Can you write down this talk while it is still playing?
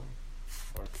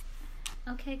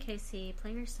Okay, Casey,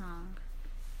 play your song.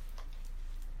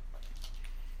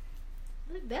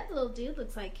 Look, that little dude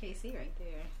looks like Casey right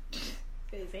there.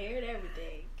 His hair and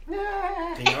everything.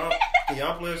 Can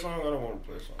y'all play a song? I don't want to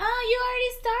play a song. Oh, you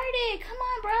already started. Come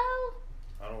on, bro.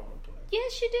 I don't want to play.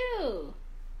 Yes, you do.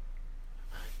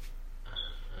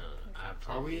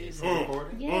 Are we even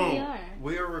recording? Yeah, we are.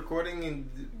 We are recording and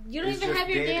You don't it's even just have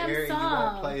your dead damn air and you song.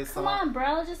 won't play a song? Come on,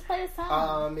 bro. Just play a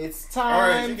song. It's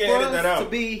Alright, time you can for edit that us out. to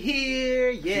be here.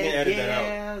 Yeah, can edit that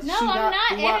yeah. out. No, I'm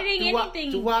not editing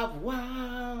anything.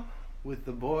 Wow. With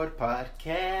the Board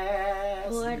Podcast.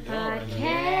 Board Podcast.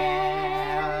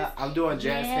 Yeah. I'm doing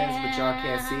jazz hands, but y'all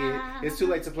can't see it. It's too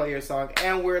late to play your song.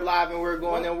 And we're live and we're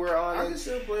going and we're on I can it.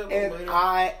 still play a little And later.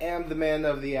 I am the man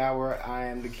of the hour. I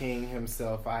am the king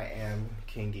himself. I am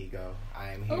King Ego.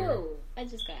 I am here. Ooh, I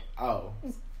just got. Oh,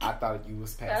 I thought you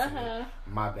was passing Uh-huh. it.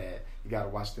 My bad. You gotta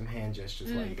watch them hand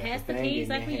gestures while you got pass the the thing keys in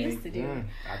like your we hand. used to do.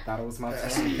 I thought it was my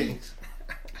Pass turn. the keys.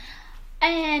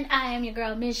 And I am your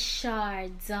girl, Miss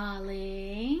Shard,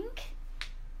 darling.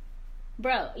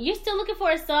 Bro, you still looking for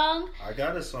a song? I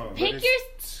got a song. Pick But your.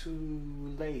 it's too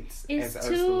late. It's as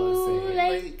too Ursula said.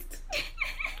 late.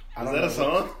 I Is don't that know a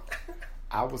song?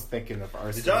 I was thinking of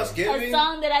Ursula. Did y'all skip A me?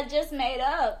 song that I just made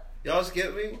up. Y'all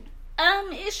skip me?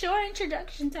 It's your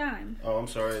introduction time. Oh, I'm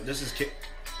sorry. This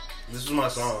is my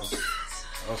song.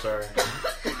 I'm sorry.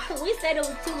 We said it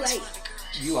was too late.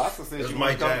 You also said This you is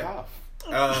Mike might jump Jack. off.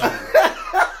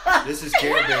 This is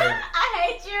Care Bear. I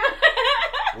hate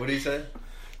you. What did he say?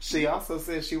 She also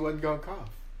said she wasn't gonna cough.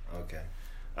 Okay.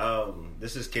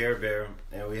 This is Care Bear,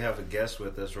 and we have a guest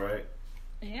with us, right?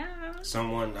 Yeah.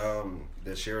 Someone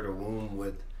that shared a womb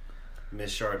with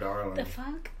Miss Shar Darling. The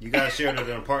fuck? You guys shared an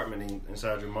apartment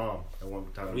inside your mom at one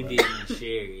time. We right? didn't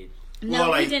share it.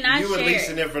 No, we did not you were share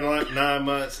leasing it. it for like 9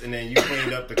 months, and then you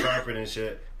cleaned up the carpet and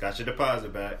shit, got your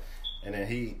deposit back, and then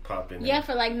he popped in there. Yeah,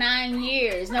 for like 9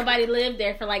 years. Nobody lived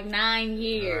there for like 9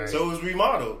 years. So it was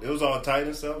remodeled. It was all tight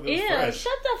and stuff. It was Ew, fresh.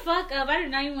 shut the fuck up. I do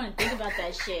not even want to think about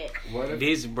that shit. What if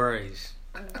This Brace.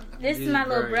 This is my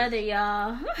little brother,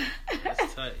 y'all.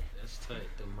 That's tight. That's tight.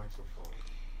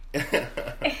 The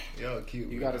microphone. Yo, cute.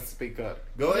 you man. gotta speak up?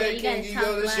 Go Yeah, ahead, you King. gotta You talk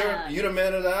go. This loud. you the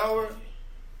man of the hour.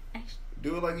 Actually-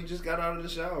 Do it like you just got out of the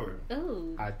shower.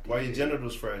 Ooh. While your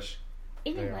genitals fresh.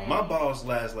 Anyway. My balls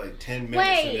last like 10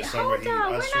 minutes in Wait, this summer hold heat. on.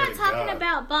 I We're swear not to talking God.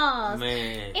 about balls.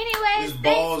 Man. Anyways, This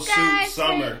ball thanks, suit guys.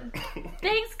 summer.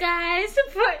 Thanks, guys.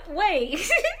 Wait.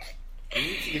 You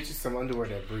need to get you some underwear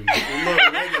that breathes.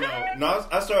 Look, oregano. No,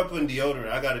 I started putting deodorant.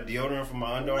 I got a deodorant for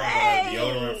my underarms. I got a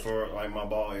deodorant for like my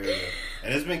ball area,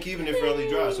 and it's been keeping it fairly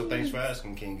dry. So thanks for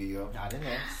asking, King Gigo. I didn't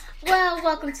ask. Well,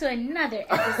 welcome to another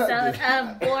episode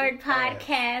of Board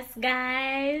Podcast,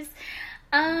 guys.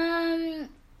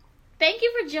 Thank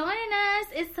you for joining us.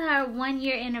 It's our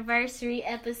 1-year anniversary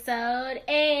episode.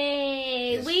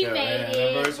 Hey, Yes, we sir. made it.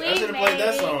 Anniversary. I We should have played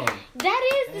that made song. it.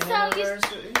 That is the song.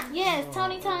 Anniversary. Yes,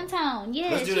 Tony Tone Tone.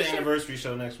 Yes. Let's do you the should- anniversary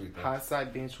show next week. Though.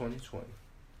 Hindsight being 2020.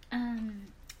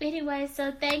 Anyway,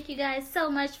 so thank you guys so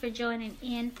much for joining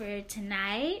in for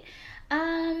tonight.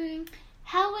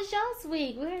 How was y'all's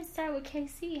week? We're gonna start with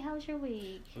KC. How was your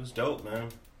week? It was dope, man.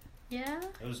 Yeah.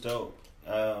 It was dope.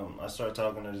 I started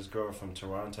talking to this girl from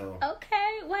Toronto.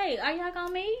 Okay. Wait, are y'all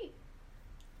gonna meet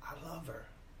I love her.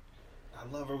 I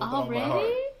love her with all my heart.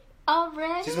 already?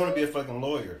 Already? She's gonna be a fucking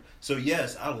lawyer. So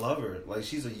yes, I love her. Like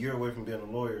she's a year away from being a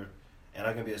lawyer, and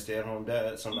I can be a stay-at-home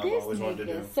dad. Something I've This always wanted to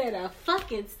do. nigga said a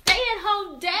fucking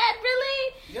stay-at-home dad.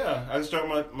 Really? Yeah, I can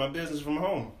start my business from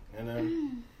home and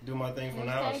then do my thing from the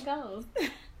There house. it goes.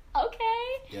 Okay.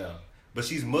 Yeah, but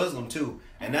she's Muslim too,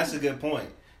 and that's a good point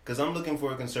because I'm looking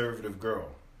for a conservative girl.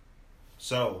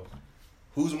 So,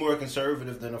 who's more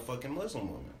conservative than a fucking Muslim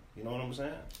woman? You know what I'm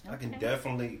saying? I can Okay.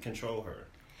 definitely control her.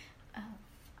 Oh.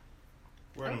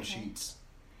 Where are them Okay. sheets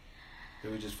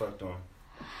that we just fucked on?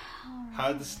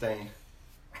 Hide the stain.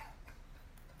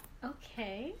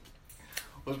 Okay.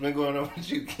 What's been going on with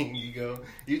you, King Ego?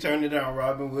 You turned it down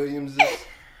Robin Williams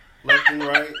left and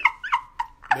right.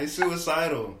 They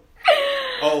suicidal.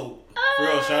 Oh, for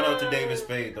real, shout out to David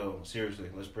Spade, though. Seriously,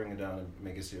 let's bring it down and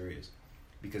make it serious.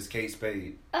 Because Kate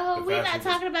Spade. Oh, the we're not fashion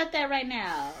talking about that right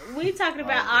now. We talking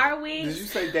about Oh, our week. Did you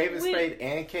say David We- Spade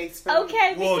and Kate Spade?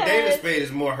 Okay, Well, because David Spade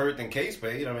is more hurt than Kate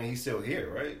Spade. I mean, he's still here,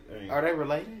 right? I mean, Are they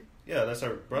related? yeah, that's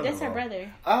her brother. that's her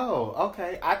brother. Oh,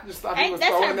 okay. I just thought he Ain't was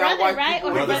that's throwing her out brother, white right? people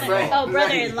Or her with the brother? same. Oh,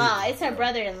 brother-in-law. It's her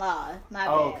brother-in-law. My bad.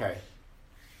 Oh, okay.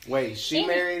 Wait, she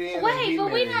married him. Wait, and he but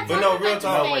we married not him. But talking no, real about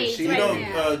talk. the wait, stage she You right know,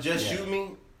 now. Just Yeah. Shoot Me,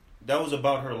 that was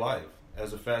about her life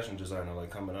as a fashion designer,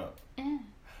 like coming up. Yeah.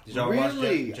 Did y'all watch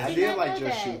Really? Just I Shoot did not like know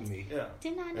Just that. Shoot Me. Yeah.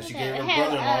 Did not know And she that. gave It her had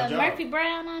brother-in-law a job. Murphy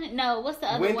Brown on it. No, what's the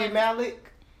other Wendy one?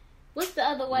 Malik? What's the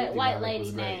other Ricki white Malik lady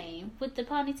was great. name? With the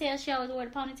ponytail? She always wore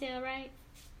the ponytail, right?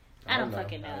 I don't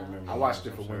fucking know. I watched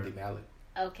it for Wendy Malik.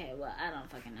 Okay, well, I don't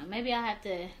fucking know. Maybe I'll have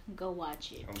to go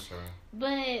watch it. I'm sorry.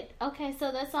 But, okay, so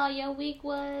that's all your week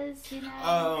was, you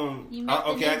know? You met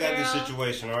the Okay, I new got this girl.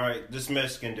 situation, alright? This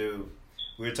Mexican dude.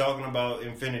 We were talking about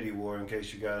Infinity War, in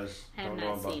case you guys Have don't know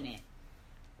not about seen it.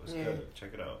 It's Yeah. good.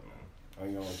 Check it out, man.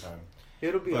 On your own time.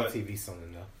 It'll be on But- TV soon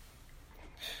enough.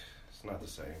 It's not the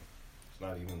same. It's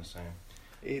not even the same.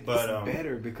 It's But,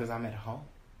 better because I'm at home.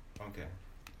 Okay.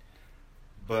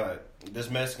 But this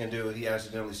Mexican dude, he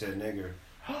accidentally said nigger.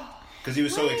 Because he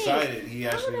was so Wait, excited, he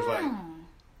actually was like... Hold on.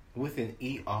 With an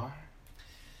ER? I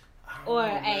don't Or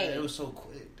know, man. A. It was so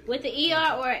quick, dude. With the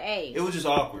ER or A? It was just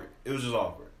awkward. It was just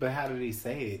awkward. But how did he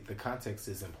say it? The context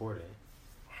is important.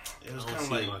 It was I don't kind of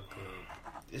see like... my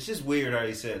cub. It's just weird how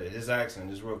he said it. His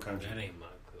accent is real country. That ain't my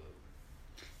cub.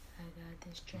 I got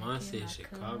this drink Mine in said my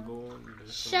Chicago. cup. and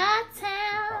there's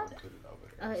Chi-Town. Probably put it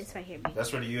over there. Oh, it's right here. B.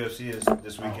 That's where the UFC is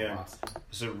this weekend. Oh, awesome.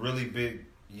 It's a really big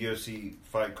UFC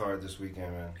fight card this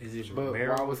weekend, man. Is it But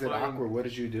Romero why was it fighting? awkward? What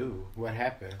did you do? What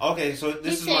happened? Okay, so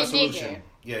this is He my said solution. nigger.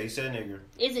 Yeah, he said nigger.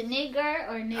 Is it nigger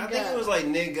or nigga? I think it was like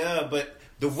nigga, but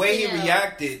the way he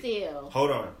reacted... Still.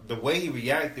 Hold on. The way he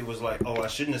reacted was like, oh, I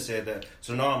shouldn't have said that.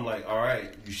 So now I'm like, all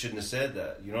right, you shouldn't have said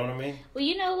that. You know what I mean? Well,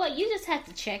 you know what? You just have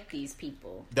to check these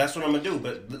people. That's what I'm going to do.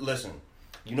 But listen,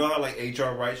 you know how like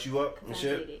HR writes you up and I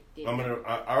shit? did it.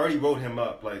 I already wrote him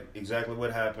up, like exactly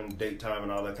what happened, date, time,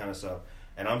 and all that kind of stuff.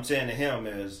 And I'm saying to him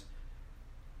is,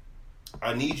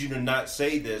 I need you to not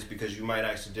say this because you might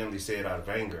accidentally say it out of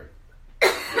anger. You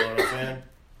know what I'm saying?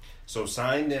 So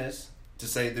sign this to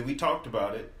say that we talked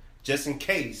about it, just in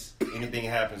case anything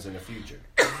happens in the future.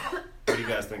 What do you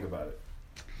guys think about it?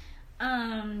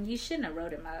 You shouldn't have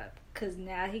wrote him up, cause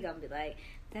now he gonna be like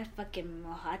that fucking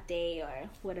Mojate or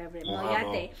whatever.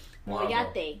 Mojavo.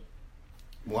 Moyate.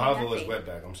 Mojavo is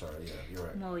wetback. I'm sorry. Yeah, you're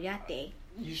right. Moyate.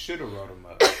 You should have wrote him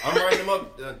up. I'm writing him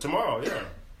up tomorrow. Yeah,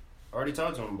 I already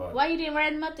talked to him about it. Why you didn't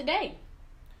write him up today?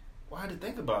 Well, I had to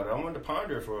think about it. I wanted to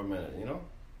ponder it for a minute. You know,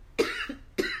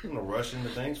 I'm gonna rush into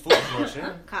things. Fools rush in.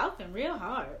 I'm coughing real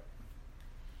hard.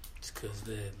 It's because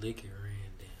that liquor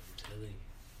ran down. I'm telling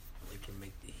you. Liquor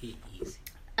make the hit easy.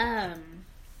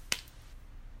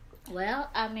 Well,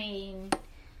 I mean,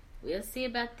 we'll see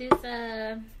about this.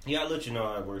 Yeah, I'll let you know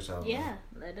how it works out. Yeah,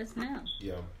 let us know.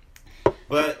 Yeah.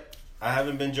 But I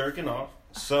haven't been jerking off,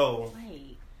 so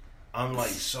Wait. I'm like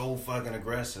so fucking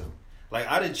aggressive. Like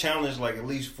I did challenge like at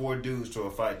least 4 dudes to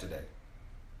a fight today,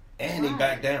 and they Why?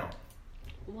 back down.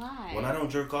 Why? When I don't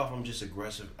jerk off, I'm just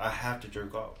aggressive. I have to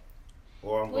jerk off,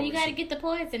 or I'm Well, going you gotta get the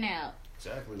poison out.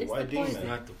 exactly the it's white the poison. It's demon.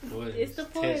 not the poison. It's the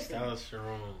poison.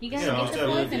 Testosterone. You gotta Yeah, get I'm the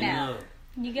telling you. poison out.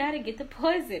 You gotta get the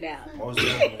poison out. Most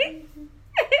definitely. You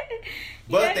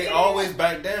But gotta they get it always out.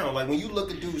 back down. Like when you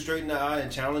look a dude straight in the eye and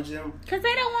challenge them, Cause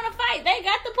they don't want to fight. They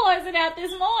got the poison out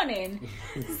this morning,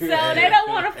 so Hey, they don't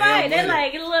want to hey, I'm fight. They're with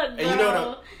like, "Look, bro, And you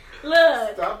know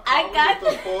look, Stop I calling got it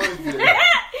the poison.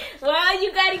 Well,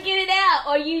 you got to get it out,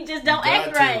 or you just don't You act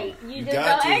got to. right. You You just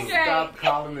got don't to. act right. Stop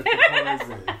calling it the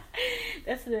poison.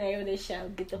 That's the name of this show.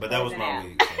 Get the but poison that was my out.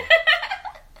 week.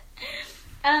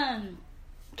 So.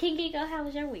 King Gigo, how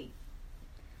was your week?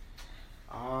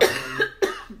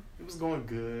 It was going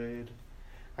good.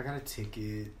 I got a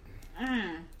ticket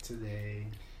today.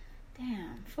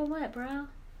 Damn, for what, bro?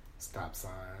 Stop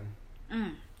sign.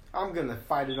 Mm. I'm gonna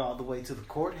fight it all the way to the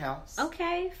courthouse.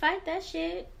 Okay, fight that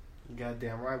shit. You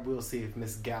goddamn right. We'll see if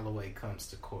Miss Galloway comes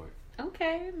to court.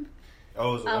 Okay,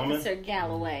 Oh, it was a woman. Officer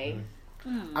Galloway.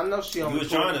 I know she You only was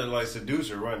pulled- trying to like seduce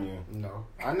her, wasn't you? No,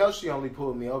 I know she only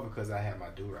pulled me over because I had my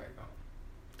do-rag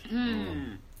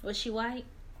on. Was she white?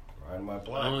 Riding my I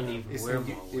block. don't even It's, wear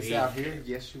my it's wig. out here.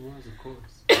 Yes, she was, of course.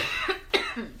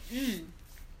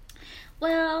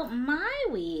 Well, my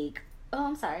week. Oh,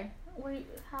 I'm sorry.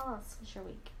 How else was your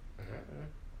week?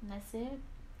 And that's it?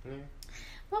 Yeah.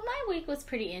 Well, my week was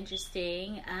pretty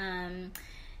interesting.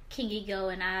 King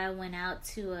Gigo and I went out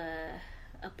to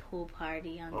a pool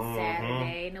party on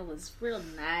Saturday, and it was real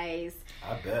nice.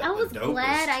 I bet. I was the dopest.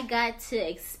 glad I got to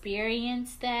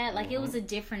experience that. Like, it was a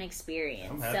different I'm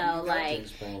experience. happy So, you got to like,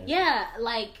 experience it. yeah,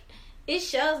 like, it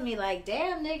shows me, like,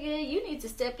 damn, nigga, you need to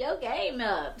step your game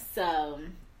up. So,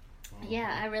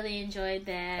 yeah, I really enjoyed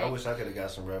that. I wish I could have got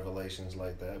some revelations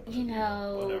like that. But, You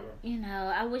know,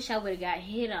 whatever. I wish I would have got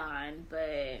hit on,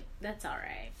 but that's all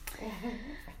right.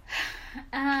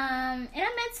 And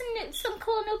I met some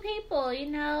cool new people. You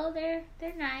know, they're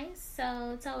nice,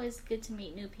 so it's always good to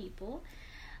meet new people.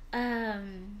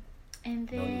 And No new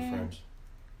then friends.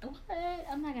 What?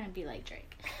 I'm not gonna be like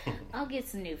Drake. I'll get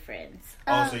some new friends.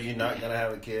 So you're not gonna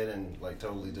have a kid and like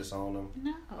totally disown them?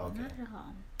 No, Okay. not at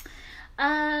all.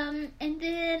 And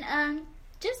then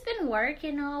just been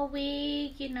working all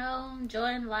week,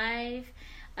 enjoying life.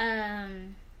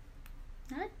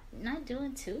 Not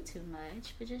doing too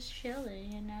much, but just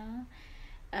chilling,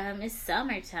 It's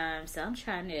summertime, so I'm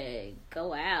trying to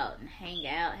go out and hang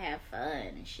out, have fun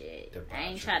and shit. Debauchery. I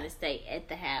ain't trying to stay at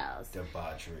the house.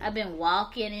 Debauchery. I've been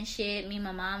walking and shit. Me,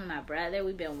 my mom, and my brother,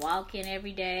 we've been walking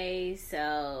every day.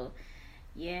 So,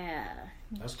 yeah.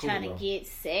 That's cool, Trying though. to get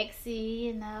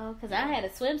sexy, Because I had a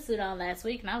swimsuit on last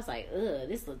week, and I was like, ugh,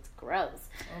 this looks gross.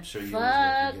 I'm sure you Fuck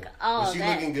was looking good. all Was she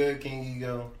that. looking good, King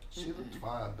Ego? She looked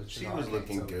fine, but She was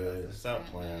looking good. Stop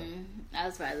Mm-hmm. playing. I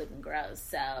was probably looking gross.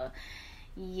 So,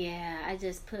 yeah, I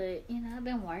just put, I've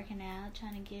been working out,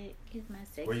 trying to get my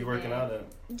sexy. Where you working back. out at?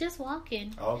 Just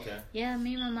walking. Oh, okay. Yeah,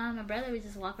 me, my mom, and my brother, we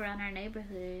just walk around our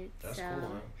neighborhood. That's so, cool,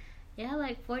 man. yeah,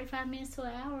 like 45 minutes to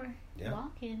an hour Yeah.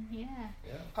 walking. Yeah,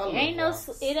 Yeah. it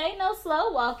ain't no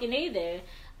slow walking either.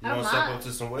 You want to step up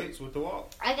to some weights with the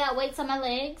walk? I got weights on my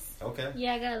legs. Okay.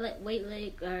 Yeah, I got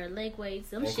leg weights.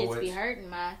 Them Ankle shits be weights.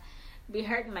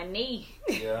 hurting my knee.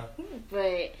 Yeah.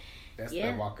 But That's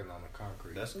yeah. that walking on the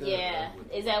concrete. That's good. yeah,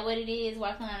 is that what it is?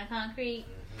 Walking on the concrete?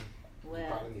 You Well,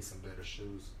 probably need some better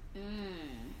shoes.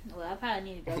 well, I probably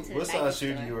need to go to the What Nike size shoe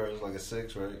do store. you wear? It's like a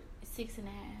 6, right? 6.5.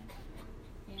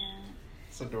 Yeah,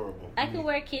 It's adorable. I can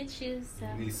wear kids shoes. So.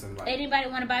 You need some like Anybody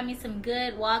want to buy me some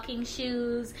good walking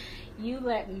shoes? You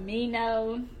let me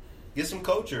know. Get some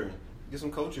culture. Get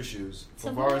some culture shoes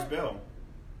Some from Varus what? Bell.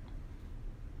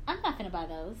 I'm not gonna buy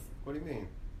those. What do you mean?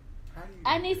 how do you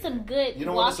I do need that? some good. You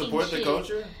don't want to walking support the shoes.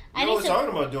 culture? I You need always some-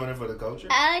 talking about doing it for the culture.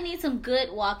 I need some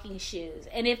good walking shoes.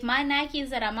 And if my Nikes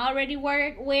that I'm already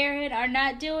wearing are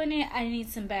not doing it, I need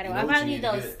some better. You know I what probably you need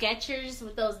need those to Skechers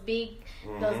with those big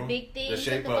The things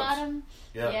shape at the ups. bottom.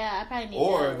 Yeah. I probably need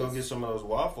Or those. go get some of those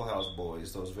Waffle House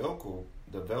boys, those Velcro.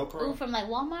 The Velcro. Ooh, from like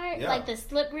Walmart? Yeah. Like the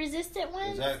slip resistant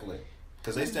ones? Exactly.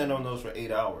 Because they stand on those for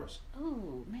 8 hours.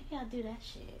 Ooh, maybe I'll do that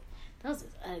shit. Those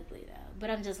is ugly though. But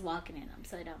I'm just walking in them,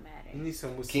 so it don't You matter. need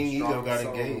some with King some Ego strong got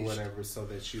sole engaged. or whatever, so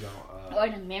that you don't. Or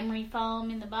the memory foam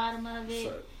in the bottom of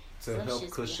it. To Those help shits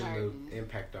be cushion hurting. the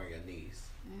impact on your knees.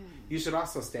 You should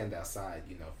also stand outside,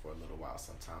 for a little while.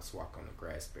 Sometimes walk on the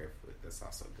grass barefoot. That's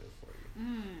also good for you.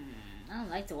 I don't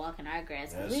like to walk in our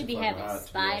grass. Yeah, We it's be fucking having hot to be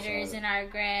spiders outside. in our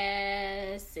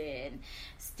grass and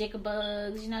sticker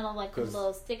bugs. Those like the 'Cause-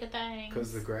 little sticker things.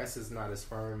 Because the grass is not as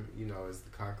firm, as the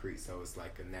concrete, so it's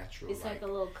like a natural. It's like a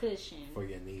little cushion. for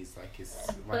your knees, like it's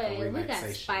like But a we got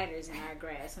relaxation. spiders in our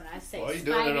grass. When I say Why are you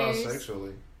doing it all spiders,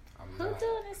 sexually? I'm who not.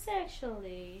 doing it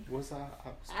sexually? Was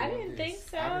I didn't think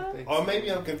so. Or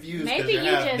maybe I'm confused. 'cause Maybe you're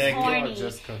you half just naked. horny. You're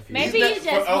just confused. Maybe He's you not-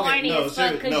 just okay, horny no, as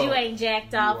fuck because no. you ain't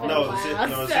jacked off in a No,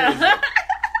 while. seriously.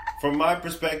 From my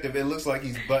perspective, it looks like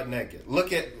he's butt naked.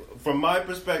 From my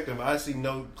perspective, I see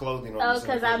no clothing on. Oh, this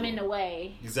because I'm individual. in the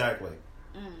way. Exactly.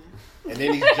 And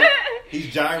then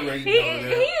he's gyrating He over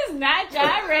there. is not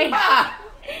gyrating.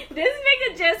 This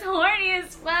nigga just horny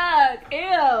as fuck.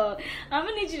 Ew. I'm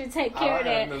gonna need you to take care of I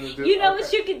have that. nothing to do- You know okay.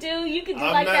 what you could do? You could do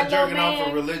I'm like not that little jerking off for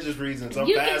man. religious reasons. I'm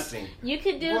You fasting. You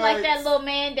could do What? like that little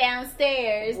man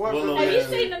downstairs. What Little Have you man.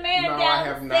 seen the man No, I have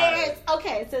downstairs? not.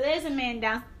 Okay, so there's a man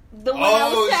down. The one I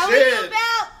Oh, was telling you shit.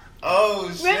 about.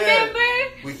 Oh shit!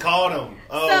 Remember? We caught him.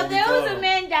 Oh, So we there caught was a him.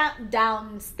 man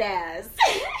downstairs.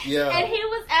 Yeah. And he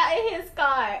was out in his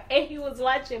car and he was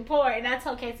watching porn. And I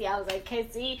told Casey, I was like,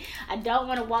 Casey, I don't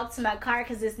want to walk to my car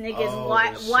because this nigga is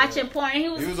Oh, shit. watching porn. And he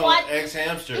was, He was on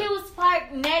ex-hamster. he was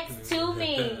parked next to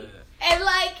me. And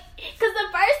like, cause the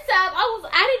first time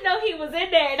I didn't know he was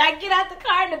in there. And I get out the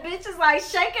car and the bitch is like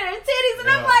shaking her titties. And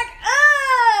I'm Yeah. like,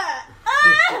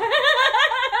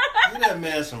 Give that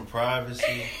man some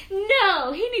privacy.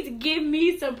 No, he needs to give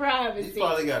me some He's privacy.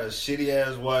 probably got a shitty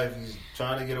ass wife he's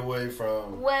trying to get away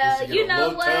from. Well, Just to get you a know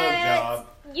little what? tug job,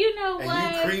 You know and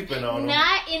what? you creeping on him.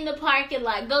 Not in the parking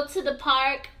lot. Go to the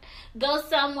park. Go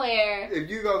somewhere. If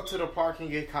you go to the park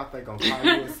and get caught, they're gonna call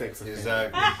you a sex offender.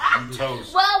 Exactly. You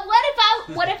toast. Well,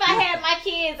 what if I had my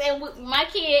kids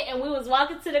and we was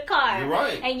walking to the car? You're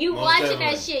right. And you Most watching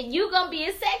definitely. that shit. You gonna be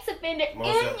a sex offender Most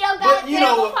in definitely. your But goddamn you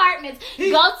know what? apartments.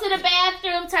 Go to the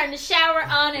bathroom, turn the shower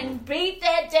on, and beat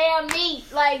that damn meat.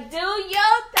 Like, do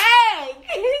your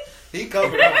thing. He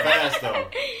covered up fast though.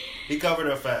 He covered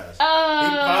her fast.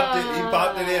 He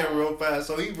popped it in real fast.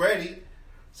 So he ready.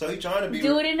 So he trying to be.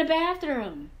 Do it in the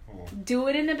bathroom. Do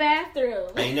it in the bathroom.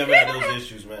 I ain't never had those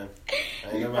issues, man. I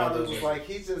ain't He never had probably those was issues. like,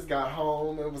 he just got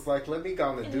home and was like, let me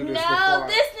go and do this No, before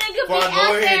this nigga be Before I go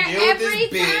out ahead and there deal with this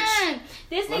every bitch, time.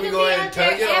 This let nigga me be go ahead out and tell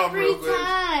there you off every real quick.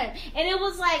 time. And it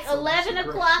was like So 11 much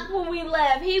o'clock aggression. when we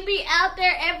left. He be out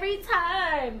there every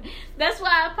time. That's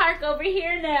why I park over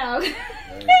here now.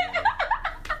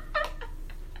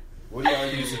 What do y'all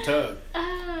use to tug?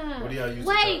 What do y'all use to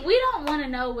Wait, tug? we don't want to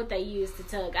know what they use to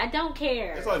tug. I don't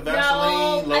care. It's like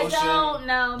Vaseline, no, lotion, I don't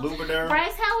know. Lubriderm.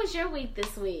 Bryce, how was your week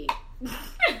this week?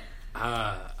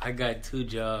 I got 2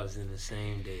 jobs in the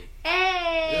same day.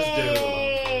 Hey!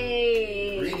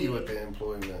 Greedy with the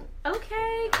employment.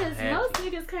 Okay, because I'm most happy.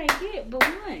 niggas can't get but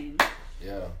one.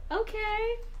 Yeah,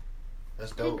 Okay.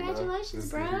 that's dope, man. Congratulations,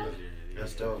 That's bro. good.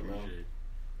 That's dope, man.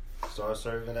 Start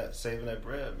saving that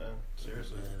bread, man.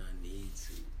 Seriously. Man, I need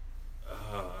to.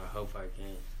 I hope I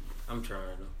can. I'm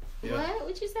trying though. Yeah. What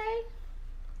would you say?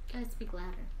 Gotta speak louder.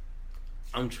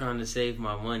 I'm trying to save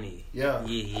my money. Yeah.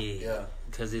 Yeah.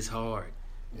 Because it's hard.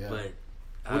 Yeah. But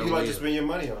What do you like to spend your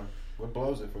money on? What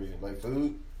blows it for you? Like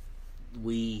food?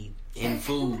 Weed and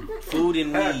food. Food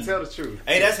and weed. Tell the truth.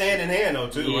 Hey, that's hand in hand though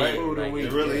too, Yeah, right? Food and like weed.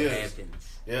 It really that is.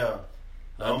 happens. Yeah.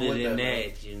 I'm Other with than that, man.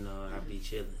 that, you know, I be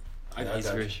chilling. Yeah, I I got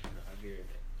get you. rich. I get it.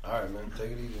 All right, man.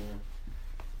 Take it easy, man.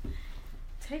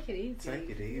 Take it easy. Take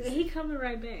it easy. He coming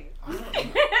right back. I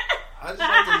just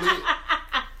like to leave.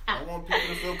 I want people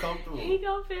to feel comfortable. He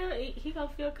gonna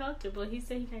feel comfortable. He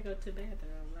said he can't go to the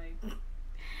bathroom. Like,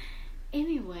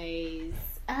 anyways,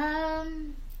 so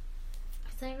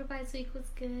everybody's week was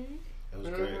good. It was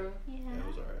great. Yeah. Yeah, it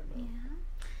was all right, Yeah. man.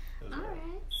 It was All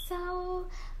right. So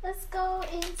let's go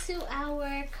into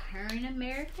our current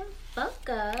American fuck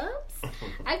ups.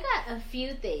 I got a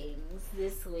few things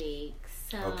this week.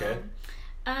 So, Okay.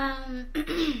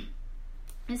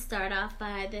 let's start off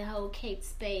by the whole Kate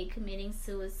Spade committing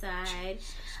suicide.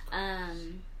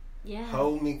 Yeah.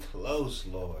 Hold me close,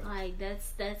 Lord. Like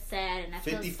that's sad, and I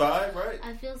feel 55, right?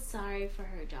 I feel sorry for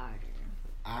her daughter.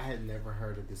 I had never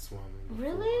heard of this woman before.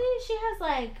 Really, she has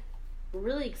like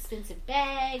really expensive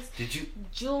bags, Did you?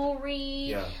 jewelry.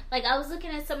 Yeah. Like I was looking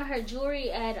at some of her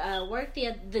jewelry at work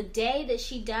the day that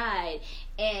she died,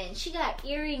 and she got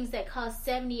earrings that cost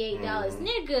 $78,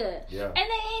 nigga, Yeah. and they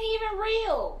ain't even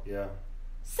real. Yeah.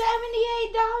 $78,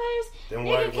 Them nigga.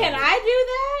 white Can women- I do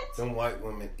that? Them white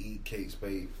women eat Kate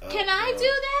Spade. Up, Can I bro. do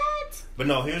that? But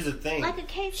no, here's the thing. Like a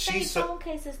Kate Spade She so- phone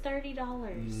case is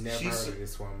 $30. Never She's- heard of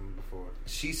this woman before.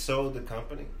 She sold the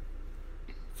company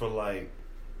for like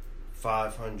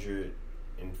 $550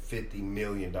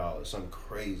 million, something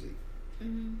crazy.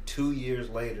 2 years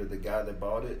later, the guy that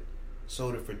bought it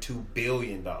sold it for $2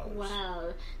 billion.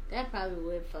 Wow, that probably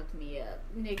would fuck me up,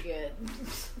 nigga.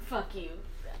 Fuck you.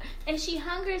 And she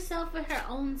hung herself with her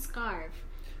own scarf.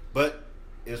 But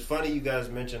it's funny you guys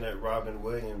mentioned that Robin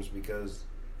Williams, because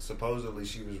supposedly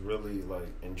she was really like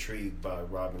intrigued by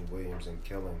Robin Williams and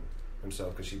killing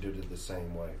himself because she did it the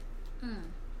same way.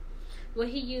 Will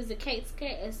he use a Kate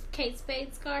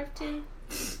Spade scarf too?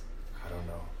 I don't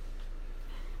know.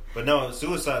 But no,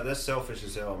 suicide, that's selfish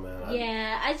as hell, man.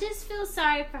 Yeah, I just feel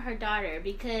sorry for her daughter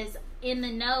because in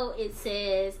the note it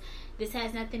says this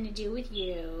has nothing to do with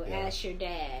you. Yeah. Ask your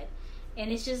dad. And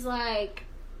it's just like,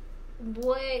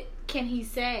 what can he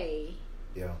say?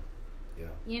 Yeah.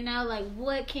 You know, like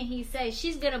what can he say?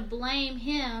 She's gonna blame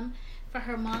him for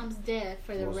her mom's death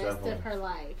for the Most rest definitely. of her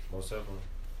life. Most definitely.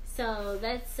 So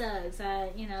that sucks.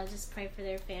 I, just pray for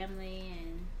their family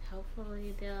and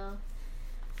hopefully they'll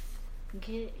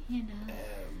get, Yeah,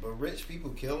 but rich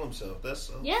people kill themselves. That's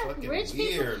so Yeah, fucking rich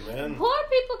weird, people. man. Poor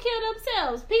people kill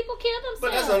themselves. People kill themselves.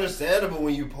 But that's understandable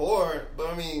when you poor. But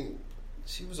I mean,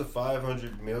 she was a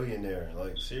 500 millionaire.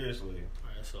 Like seriously,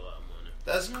 That's a lot of money.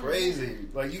 that's crazy.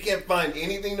 Like you can't find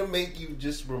anything to make you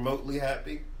just remotely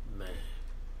happy. Man.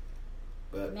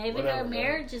 But Maybe whatever, her man.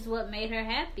 marriage is what made her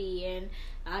happy, and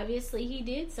obviously he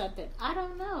did something. I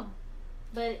don't know.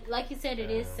 But like you said, it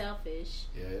is selfish.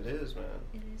 Yeah, it is, man.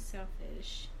 It is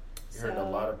selfish. You hurt a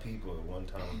lot of people at one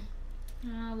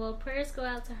time. Well, prayers go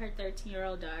out to her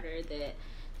 13-year-old daughter that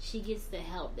she gets the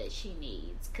help that she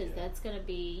needs, because that's going to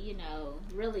be,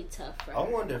 really tough for her. I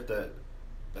wonder if that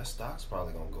stock's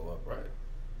probably gonna go up, right?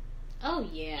 Oh,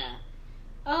 yeah.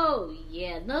 Oh,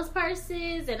 yeah. Those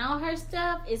purses and all her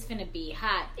stuff is going to be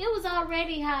hot. It was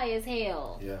already high as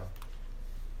hell. Yeah.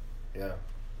 Yeah.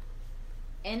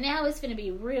 And now it's going to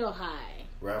be real high.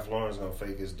 Ralph Lauren's gonna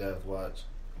fake his death. Watch,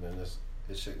 and then this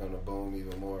shit gonna boom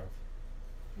even more.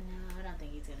 No, I don't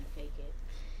think he's going to fake it.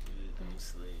 Don't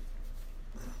sleep.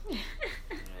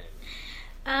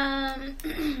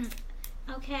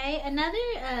 Okay,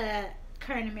 another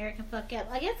current American fuck up.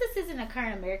 I guess this isn't a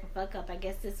current American fuck up. I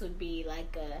guess this would be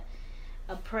like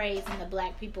a praise in the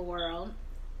black people world.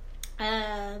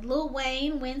 Lil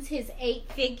Wayne wins his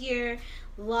 8-figure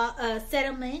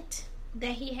settlement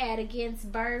that he had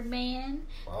against Birdman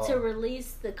to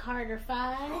release the Carter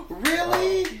 5.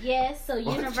 Really? Yes, so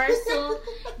Universal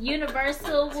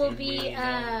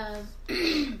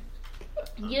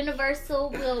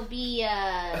will be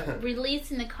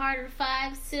releasing the Carter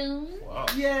 5 soon. Wow.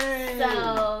 Yay!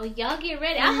 So y'all get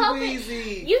ready. Free I hope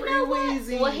Weezy. you Free know what?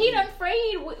 Weezy. Well, he done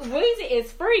freed Weezy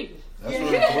is free. That's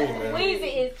really cool, man.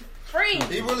 Weezy is free.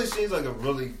 He really seems like a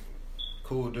really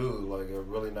cool dude, like a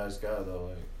really nice guy though.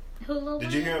 Like, Who, Lil did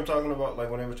Wayne? you hear him talking about like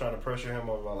when they were trying to pressure him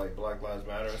about like Black Lives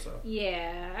Matter and stuff?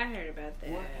 Yeah, I heard about that.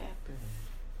 What happened?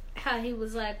 How he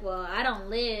was like, well, I don't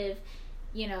live,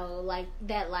 like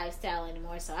that lifestyle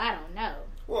anymore, so I don't know.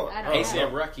 Well, I don't know.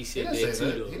 ASAP Rocky said He didn't that say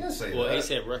too, that. though. He didn't say well, that.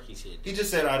 ASAP Rocky said He that.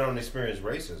 just said I don't experience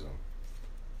racism.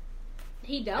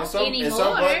 He don't And some anymore.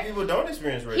 black people don't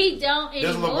experience racism. He don't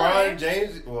Does anymore. LeBron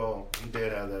James? Well, he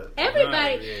did have that.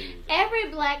 Every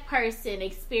black person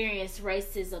experienced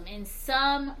racism in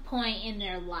some point in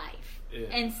their life. Yeah.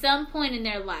 In some point in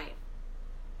their life.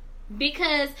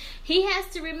 Because he has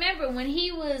to remember when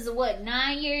he was,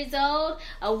 9 years old,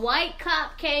 a white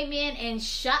cop came in and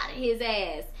shot his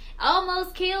ass.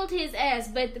 Almost killed his ass,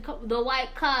 but the white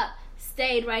cop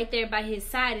stayed right there by his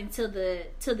side until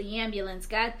the ambulance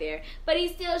got there. But he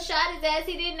still shot his ass.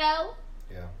 He didn't know.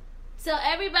 Yeah. So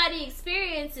everybody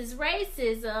experiences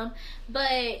racism, but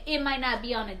it might not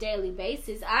be on a daily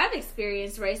basis. I've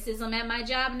experienced racism at my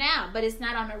job now, but it's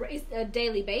not on a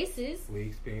daily basis. We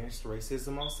experienced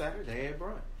racism on Saturday at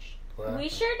brunch. What We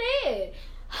happened? sure did.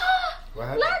 What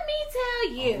happened? Let me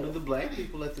tell Only you. the black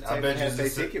people at the I table bet had you. their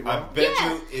ticket I wrong. bet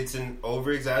Yeah. you it's an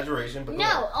over exaggeration. But go No,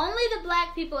 ahead. only the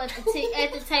black people at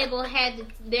the table had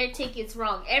their tickets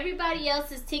wrong. Everybody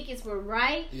else's tickets were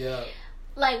right. Yeah.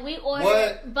 Like we ordered,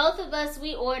 What? both of us,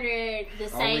 we ordered the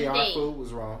Only same our thing. food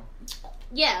was wrong.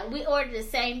 Yeah, we ordered the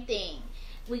same thing.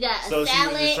 We got a So she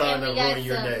salad was just trying and to we got ruin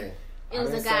your some. day. It was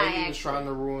I a didn't guy say he was actually. trying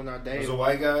to ruin our It day. was a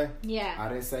white guy. Yeah. I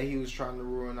didn't say he was trying to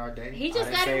ruin our day. He just I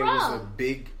didn't got it say it was wrong. a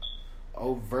big,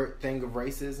 overt thing of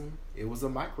racism. It was a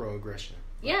microaggression.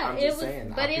 Yeah, I'm it just was,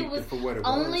 saying. but I it picked was for what it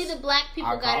only was. the black people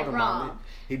I got called it him on wrong. it.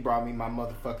 He brought me my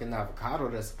motherfucking avocado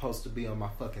that's supposed to be on my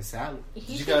fucking salad. He Did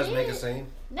you sure guys make a did. scene?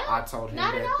 No, I told him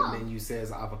not that at the all. menu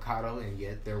says avocado, and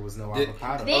yet there was no Did-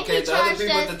 avocado. They- Okay, he the other charged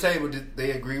people us- at the table, did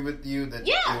they agree with you that it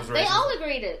Yeah, was racist? they all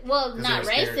agreed it. Well, 'Cause not they were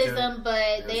scared racism, too. but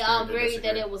They they were all scared to agreed that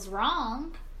disagree. it was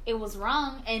wrong. It was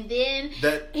wrong, and then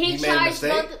That he made a charged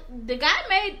mistake? both. The guy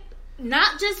made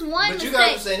not just one But you mistake.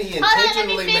 guys were saying he Hold on,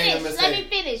 intentionally made a Let mistake.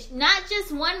 me finish. Not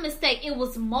just one mistake. It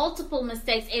was multiple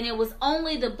mistakes, and it was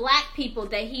only the black people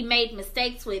that he made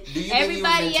mistakes with. Do you think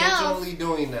Everybody he was else, intentionally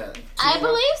doing that? I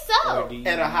believe so. Or do you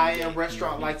At a high think end he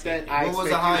restaurant was like that, taking- I What was a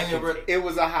expect high-end you to- re- It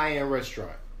was a high end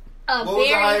restaurant. A What was very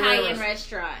the high-end high-end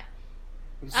restaurant? restaurant.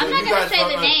 So I'm not you gonna guys say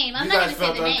felt the name. I'm you not guys gonna say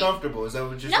felt the name. uncomfortable. Is that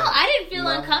what you're No, saying? I didn't feel No.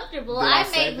 uncomfortable. Did I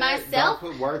say made that? myself.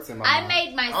 Don't put words in my I mouth. made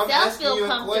I'm myself asking feel you a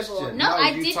comfortable. question. No, No, I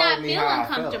you did told not me feel how I felt.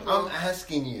 uncomfortable. I'm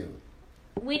asking you.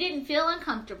 We didn't feel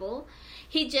uncomfortable.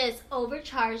 He just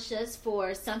overcharged us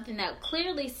for something that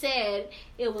clearly said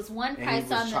it was one And he price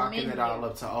was on the chalking menu. it all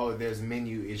up to, there's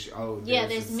menu issue. Yeah,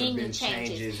 there's some menu been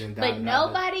changes. and But da-da-da.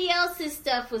 nobody else's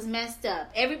stuff was messed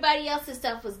up. Everybody else's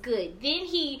stuff was good. Then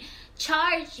he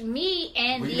charged me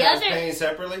and Were you the guys other. paying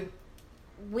separately?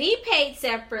 We paid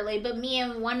separately, but me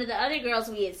and one of the other girls,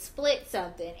 we had split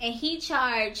something. And he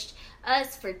charged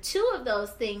us for two of those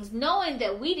things, knowing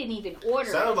that we didn't even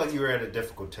order Sounded it. like you were at a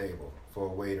difficult table for a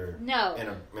waiter No.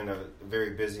 in a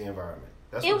very busy environment.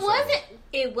 That's It what sounded wasn't.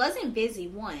 It wasn't busy.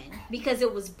 One, because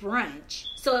it was brunch,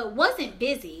 so it wasn't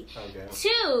busy. like. Okay.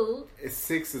 Two,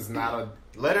 6 is not a.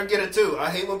 Let her get a 2. I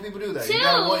hate when people do that. You Two.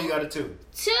 got a 1, you got a 2.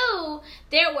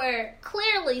 there were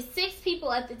clearly 6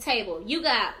 people at the table. You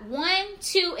got 1,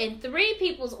 2, and 3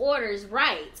 people's orders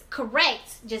right,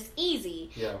 correct, just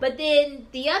easy. Yeah. But then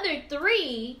the other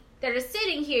 3 that are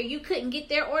sitting here, you couldn't get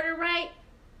their order right.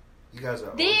 You guys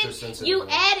are Then ultra sensitive. you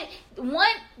added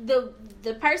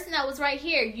the person that was right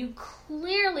here. You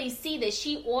clearly see that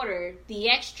she ordered the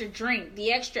extra drink,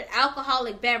 the extra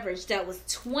alcoholic beverage that was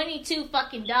 $22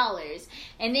 fucking dollars,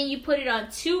 and then you put it on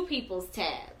 2 people's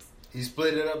tabs. He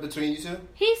split it up between you two?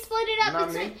 He split it up Not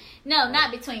between me. no,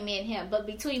 not between me and him, but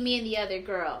between me and the other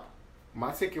girl.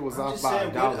 My ticket was I'm off just by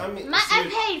saying, $1. I mean,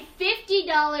 I paid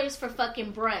 $50 for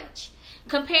fucking brunch.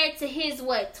 Compared to his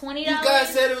 $20? you guys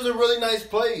said it was a really nice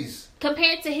place.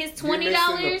 Compared to his You're missing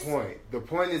 $20? the point. The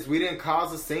point is we didn't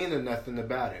cause a scene or nothing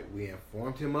about it. We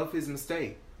informed him of his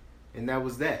mistake. and that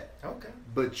was that. Okay.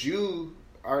 But you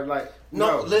are like,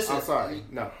 No, listen. I'm sorry,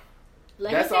 no.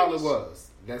 Let That's me all finish. it was.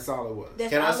 That's all it was. That's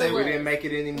Can I all say it We was. didn't make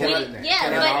it any more Can I- than that. Yeah,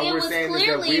 And but all it we're was saying is that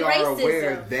clearly we are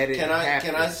aware racism. that it Can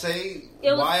happened. I say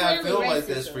It was why I clearly feel like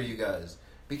this racism. for you guys?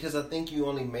 Because I think you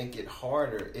only make it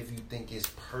harder if you think it's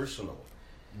personal.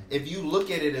 If you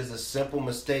look at it as a simple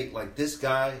mistake, like this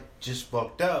guy just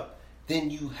fucked up,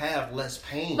 then you have less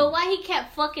pain. But why he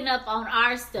kept fucking up on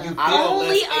our stuff? You feel Only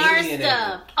less our alienated.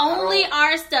 stuff. I Only don't-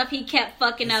 our stuff he kept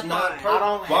fucking It's up not on. per- I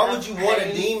don't Why have would you want to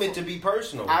pain. deem it to be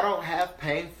personal? I don't have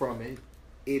pain from it.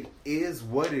 It is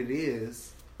what it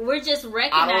is. We're just I don't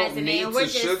recognizing it need and to we're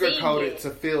just seeing sugarcoat it. it to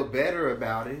feel better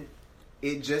about it.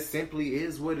 It just simply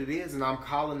is what it is, and I'm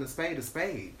calling a spade a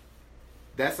spade.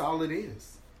 That's all it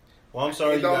is. Well, I'm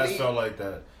sorry It you don't guys need- felt like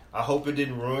that. I hope it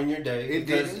didn't ruin your day. It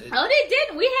because didn't. Oh, they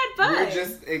didn't. We had fun. We're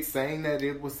just saying that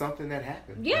it was something that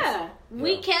happened. Yeah, Yeah.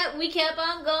 we kept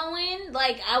on going.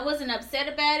 Like, I wasn't upset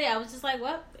about it. I was just like,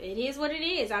 well, it is what it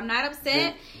is. I'm not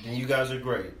upset. Then you guys are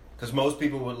great. Because most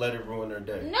people would let it ruin their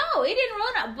day. No, it didn't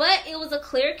ruin it. But it was a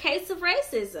clear case of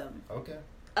racism. Okay.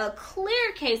 A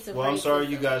clear case of racism. Well, I'm sorry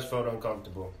you guys felt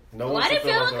uncomfortable. No Well, one I should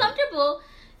didn't feel uncomfortable. uncomfortable.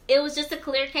 It was just a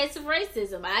clear case of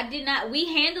racism. I did not. We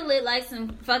handled it like some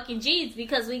fucking G's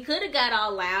because we could have got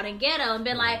all loud and ghetto and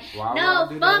been like, Why would I no,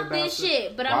 do that fuck about this some-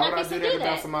 shit. But why I'm not would I going to do do that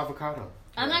about that. some avocado?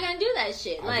 I'm not going to do that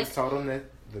shit. I Like, just told him that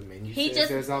the menu He says just-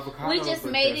 there's avocado. we just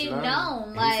but made there's it none. known,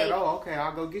 And like- he said, "Oh, okay,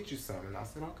 I'll go get you some." And I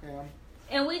said, "Okay."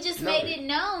 and we just Noted. made it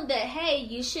known that, hey,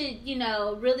 you should,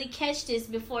 really catch this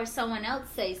before someone else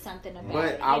says something about But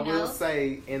it. I you know? will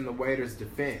say, in the waiter's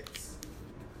defense,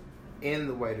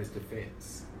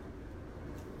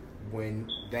 when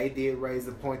they did raise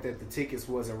the point that the tickets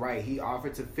wasn't right, he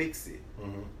offered to fix it,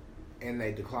 Mhm. and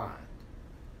they declined.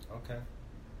 Okay.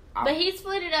 But he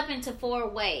split it up into 4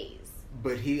 ways.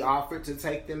 But he offered to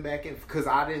take them back in because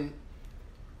I didn't.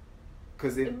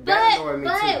 Because that But annoyed me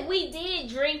too. we did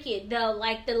drink it though.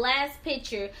 Like the last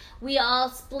picture, we all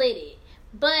split it.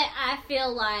 But I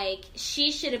feel like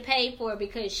she should have paid for it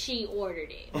because she ordered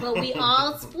it. But we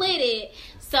all split it,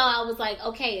 so I was like,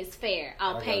 okay, it's fair.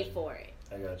 I'll I pay got you. for it.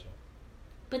 I got you.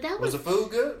 But that Was was the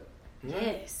food good?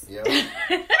 yes. Yeah.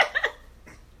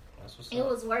 That's what's It up.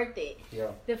 was worth it. Yeah.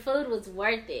 The food was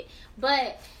worth it.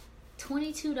 But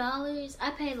 $22, I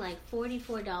paid like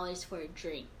 $44 for a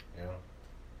drink. Yeah.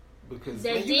 Because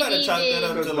That Man, you gotta didn't chalk that even-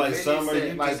 up to The like menu summer. said,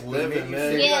 You like, just the living, menu man.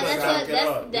 said- You Yeah, gotta that's chalk what- it that's-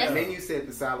 up. that's- the Yeah. menu said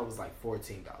the salad was like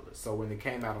 $14. So when it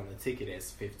came out on the ticket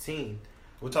as 15,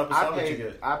 What type of I salad you paid.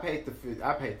 get? I paid the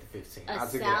 15. A I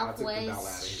took the dollar out of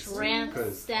Southwest his shrimp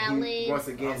 'cause salad. He once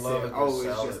I again love a said, good "Oh, it's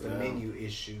salad, just a man. menu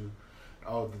issue.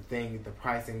 Oh, the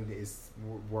pricing is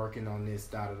working on this.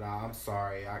 Da da da. I'm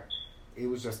sorry. It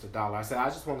was just $1." I said, "I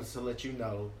just wanted to let you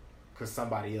know because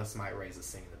somebody else might raise a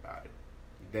scene about it.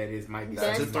 That might be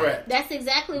That's a something threat. That's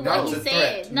exactly No, what he it's a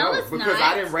said. threat. No, it's because not.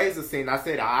 I didn't raise a scene. I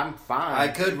said I'm fine. I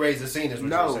could raise the scene, is what you're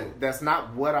No, saying. that's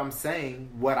not what I'm saying.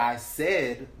 What I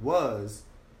said was,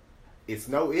 it's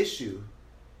no issue.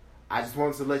 I just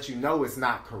wanted to let you know it's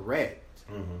not correct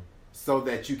Mm-hmm. so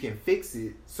that you can fix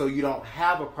it so you don't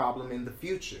have a problem in the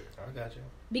future. I got you.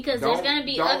 Because Don't- there's going to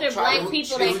be don't other try black to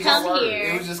people twist that my come word. It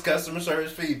here. was just customer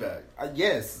service feedback.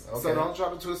 Yes, so Okay. don't try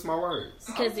to twist my words.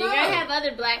 Because I'm you're going to not. have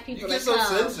other black You people get that so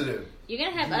come. sensitive. You're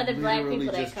going to have You other black literally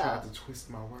people that just tried come. to twist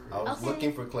my words. I was Okay.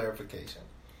 looking for clarification.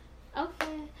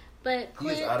 Okay. But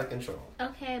He's clear, out of control.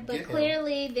 okay, but Get him.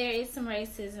 clearly there is some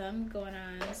racism going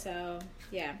on. So,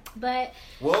 yeah. But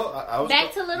Well, I was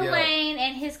back to Lil yeah. Wayne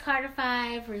and his Carter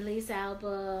 5 release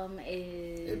album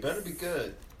is... It better be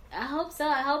good. I hope so.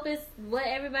 I hope it's what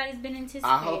everybody's been anticipating.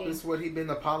 I hope it's what he been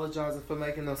apologizing for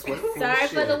making us wait for. Sorry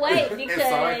for shit. the wait, And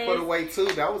sorry for the because- wait too.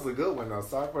 That was a good one though.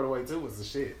 Sorry for the wait too was the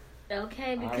shit.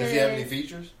 Okay, because... Does he have any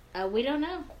features? We don't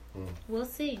know. Hmm. We'll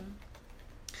see.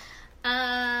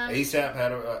 ASAP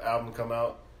had an album come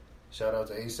out. Shout out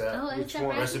to ASAP. Oh, Which ASAP one?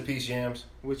 Rocky? Rest in peace, Yams.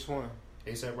 Which one?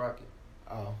 ASAP Rocky.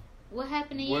 Oh, What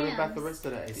happened to what Yams? about the rest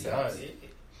of the He ASAP? died.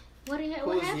 What Who's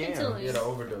happened to Yams? him? He had an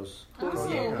overdose. Who's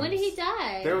Oh, Yams? when did he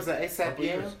die? There was an ASAP Couple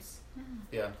years. Yams.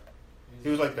 Yeah. He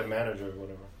was like the manager or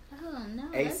whatever. Oh no.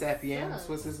 ASAP that Yams sucks.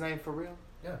 was his name for real?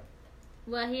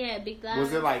 Well, he had big thighs.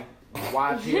 Was it like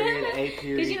Y period, A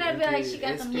period? Because you know, N be like, period, she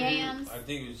got S them period? yams. I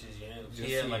think it was just yams. Just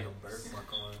He had like yams. a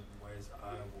birthmark on where his eye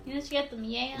was. You know, she got them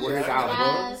yams. Where's big our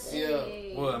thighs. books? Yeah.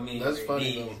 Hey. Well, I mean, That's funny,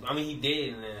 he- though. I mean, he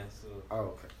dead in there, so Oh,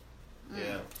 okay.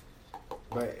 Yeah.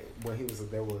 But when he was,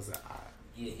 there was an I.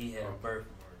 yeah, he had a birthmark.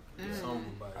 It's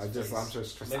something about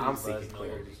his face. Maybe I'm it's by his seeking nose or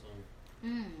clarity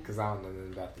Mm. because I don't know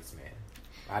nothing about this man.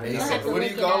 I didn't You'll have know to What do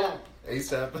look you it call up. him?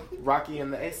 ASAP. Rocky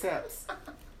and the ASAPs.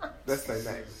 That's their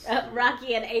name.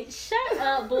 Rocky and H. Shut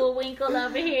up, Bullwinkle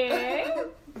over here.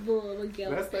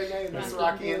 Bullwinkle. That's their name. That's Rocky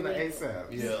Rocky and the Bullwinkle. ASAP.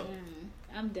 Yeah.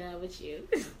 I'm done with you.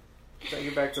 Take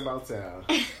it back to Motown.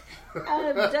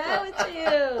 I'm done with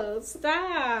you.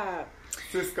 Stop.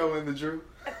 Cisco and the Drew.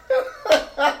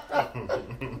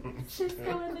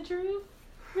 Cisco and the Drew?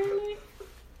 Really?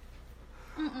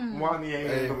 Wanye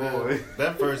Hey, and the man, Boy.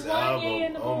 that first Wanye album,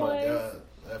 and the oh my Boys. god,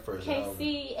 that first album,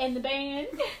 KC and the band.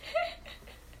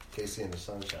 Casey and the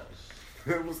Sunshine.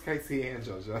 It was Casey and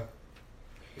JoJo.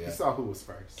 Yeah. You saw who was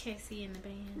first. KC and the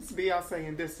band. It's Beyonce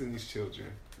and Destiny's Children.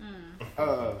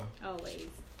 Always.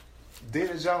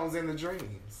 Dana Jones and the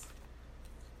Dreams.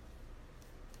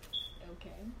 Okay.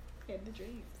 And the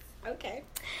dreams. Okay.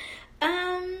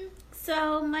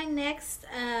 So my next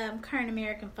current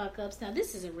American fuck ups. Now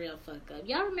this is a real fuck up.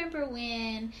 Y'all remember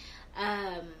when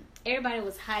everybody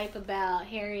was hype about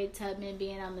Harriet Tubman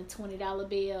being on the $20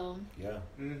 bill? Yeah.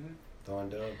 Mm-hmm. Throwing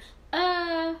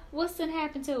dubs. What's done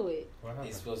happened to it? What He's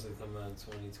happened? supposed to come out in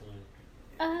 2020.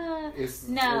 No. It was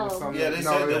something, Yeah, they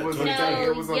said that. it was a No, thing.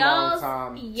 It was a long y'all's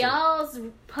time.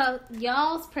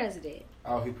 y'all's president.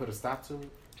 Oh, he put a stop to it?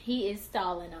 He is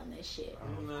stalling on this shit.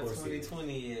 I'm not Of course he is.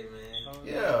 2020 yet, man. Hold on.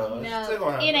 Yeah, it's still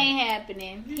gonna No, happen. it ain't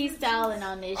happening. He's stalling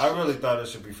on this I shit. really thought it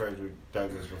should be Frederick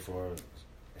Douglass before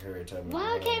Harriet Tubman.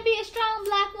 Why it can't be a strong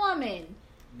black woman?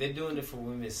 They're doing it for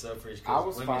women's suffrage. I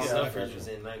was Because fine women's with suffrage that. was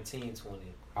in 1920.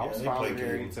 I was they fine play with King.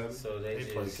 Harriet Tubman. So they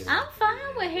They play just... King. I'm fine Yeah,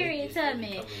 with they Harriet just really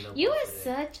Tubman. coming up You off are of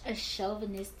that. such a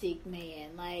chauvinistic man.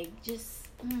 Like, just.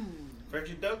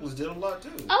 Frederick Douglass did a lot too.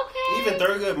 Okay. Even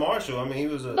Thurgood Marshall. I mean, he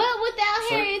was a. But without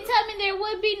So- Harriet Tubman, there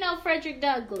would be no Frederick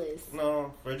Douglass.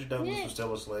 No, Frederick Douglass Yeah. was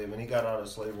still a slave, and he got out of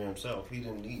slavery himself. He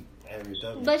didn't need Harriet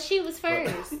Tubman. But she was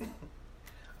first.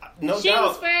 No She doubt.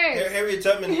 was first. Harriet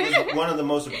Tubman was one of the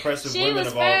most oppressive She women was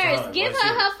of all time. first. Give Like,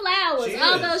 her her flowers, she is.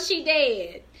 although she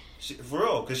dead. for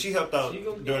real, because she helped out She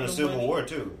gonna during the get Civil money. War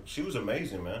too. She was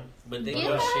amazing, man. But they Give her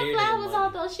gonna her share that flowers, money.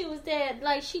 although she was dead.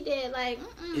 Like, she dead. Like,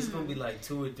 It's gonna be like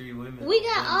 2 or 3 women. We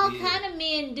got all on one kind of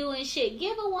men doing shit.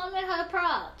 Give a woman her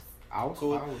props. I was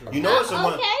Cool. fine with her. You know it's a I'm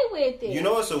one. okay with it. You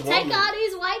know it's a woman. Take all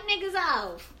these white niggas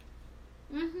off.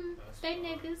 They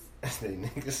niggas. They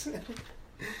niggas.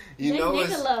 You They know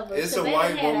nigga lovers, it's so a they white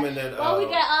done had woman that. Well, we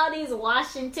got all these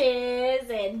Washingtons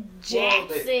and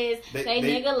Jacksons. they- they they-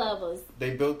 nigga lovers.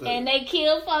 They built the. And they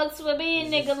kill folks for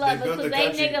being They nigga lovers built the because they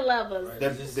country- nigga lovers.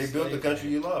 Right. they built the country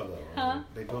you love, though. Huh?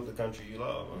 They built the country you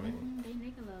love. I mean, They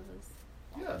nigga lovers.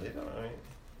 yeah, they don't. I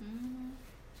mean,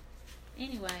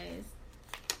 Anyways,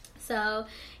 so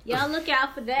y'all look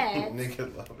out for that.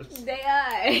 nigga lovers. They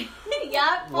are.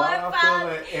 y'all Why I feel found,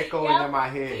 it echoing Yup. in my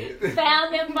head.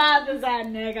 founding fathers are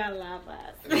nigga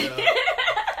lovers. Yeah.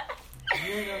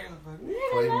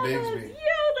 Clayton Bigsby.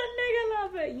 You the nigga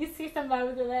lover. You see somebody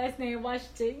with the last name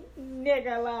Washington,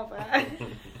 nigga lover.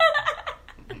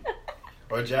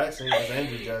 Or Jackson. It was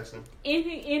Andrew Jackson.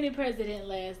 any president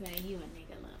last name, you a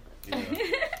nigga lover.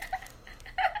 Yeah.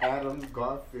 Adams,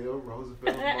 Garfield,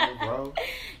 Roosevelt, Monroe,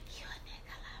 You a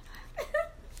nigga lover.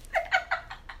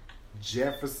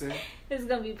 Jefferson. It's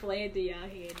gonna be playing through y'all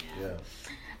head now.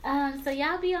 Yeah. So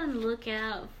y'all be on the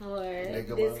lookout for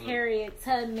Nigga this lover. Harriet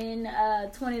Tubman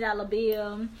 $20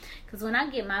 bill. Cause when I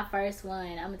get my first one,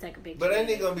 I'm gonna take a picture. But of ain't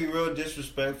it it. gonna be real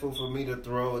disrespectful for me to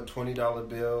throw a $20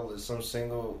 bill at some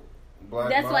single black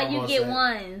That's mom why you on get set?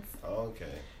 ones.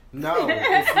 Okay. No,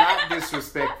 it's not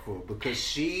disrespectful because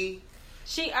she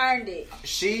She earned it.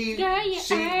 Girl, you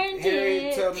earned Harriet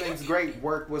it. Tubman's great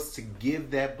work was to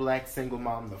give that black single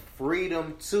mom the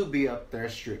freedom to be up there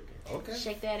stripping. Okay.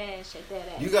 Shake that ass, shake that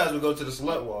ass. You guys would go to the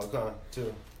slut walk, huh?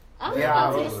 Too. I'm Yeah,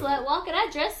 gonna go I to the would. slut walk and I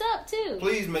dress up too.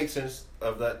 Please make sense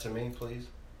of that to me, please.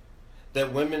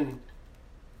 That women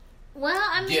Well,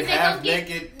 I mean, get they're half gonna get,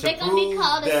 naked to they're gonna be prove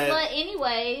called a that- slut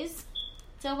anyways.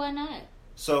 So why not?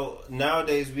 So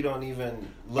nowadays we don't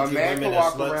even A look man at can women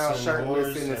walk as sluts around and shirtless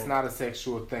whores. and it's and- not a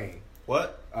sexual thing.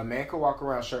 What? A man can walk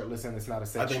around shirtless and it's not a I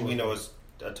sexual think we thing. know it's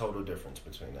a total difference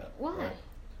between that. Why? right?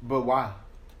 But why?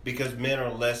 Because men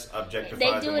are less objectified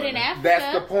They than do it women. in Africa.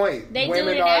 That's the point. They do Women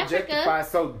it in are Africa. objectified,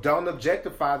 so don't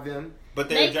objectify them. But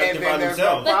they They- objectify And then there's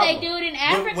themselves. no But they problem. do it in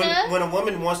When, Africa. when a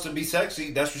woman wants to be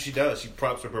sexy, that's what she does. She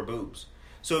props up her boobs.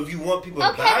 So if you want people to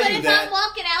Okay, but value if that, I'm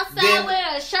walking outside then-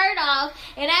 with a shirt off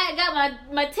and I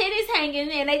got my titties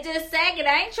hanging and they just sagging,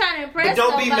 I ain't trying to impress but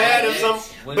don't nobody. be mad if some.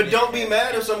 Women But don't be have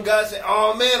mad if some guy say,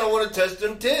 "Oh man, I want to touch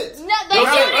them tits." No, they Don't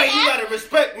do say, it "Hey, in you Africa. gotta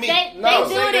respect me." They No, do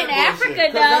say it in that Africa bullshit.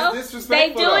 'Cause that's though. They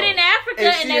disrespectful, do it though. in Africa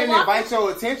If she and they didn't walk. invite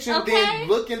your attention, Okay. then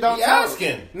look and don't He talk.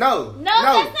 asking. No, No,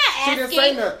 that's not She didn't say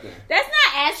asking. nothing. That's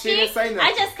not asking. She didn't say nothing.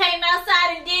 I just came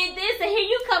outside and did this, and here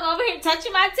you come over here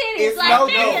touching my titties It's like no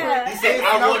nigga. different. He said, It's "I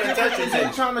I want to touch your You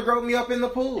titties. trying to grow me up in the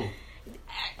pool.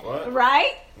 What?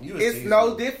 Right? You was It's teasing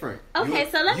no him. different. Okay,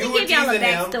 so let me You were give y'all a teasing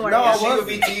him. backstory. No, I And she would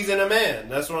be wasn't. teasing a man.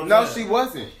 That's what I'm No, saying. she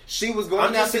wasn't. She was I'm going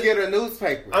out just to saying- get a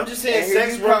newspaper. I'm just saying And here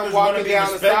sex you come workers wanna walking be down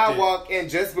the respected. sidewalk, and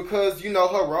just because you know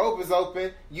her robe is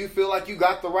open, you feel like you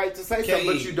got the right to say something,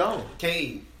 but you don't.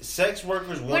 K, sex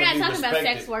workers want We're to not be talking about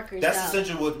respected. sex workers, That's though.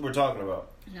 essentially what we're talking about.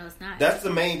 No, it's not. That's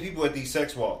the main people at these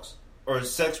sex walks or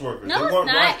sex workers. No, they it's want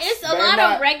not. rights. It's a They're lot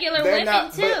not- of regular they're women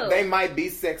not- too. But they might be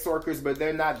sex workers, but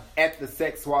they're not at the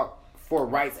sex walk for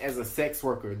rights as a sex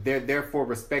worker. They're there for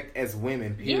respect as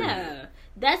women. Period. Yeah,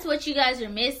 that's what you guys are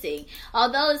missing.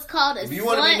 Although it's called a If you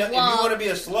want slut to be, if you walk, want to be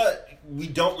a slut, we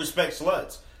don't respect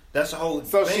sluts. That's the whole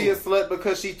So thing. she a slut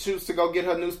because she chooses to go get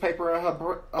her newspaper and her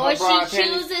or bra she and panties?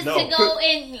 chooses No. to go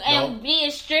and No. be a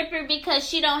stripper because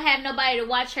she don't have nobody to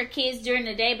watch her kids during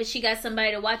the day, but she got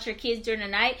somebody to watch her kids during the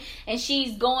night, and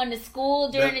she's going to school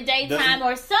during That the daytime doesn't-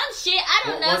 or some shit. I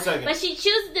don't One know, second. but she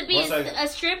chooses to be One second. a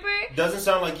stripper. Doesn't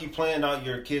sound like you planned out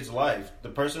your kid's life. The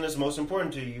person that's most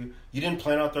important to you, you didn't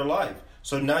plan out their life.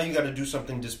 So now you got to do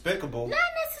something despicable Not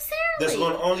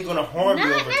necessarily. that's only going to harm you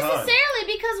Not over time. necessarily,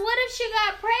 because what if she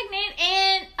got pregnant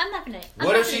and I'm not gonna.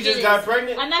 What if she just got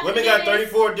pregnant? I'm not Women gonna got do this.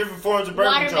 34 different forms of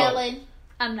birth control. Watermelon.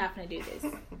 I'm not gonna do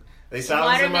this. They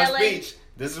silence in my Watermelon. speech.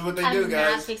 This is what they I'm do, not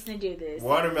guys. fixing to do this.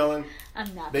 Watermelon.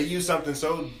 I'm not. They use something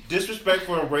so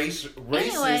disrespectful and racist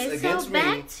Anyway, against so me.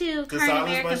 back to current silence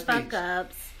my American speech. fuck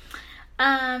ups.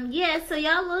 Yeah, so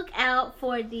y'all look out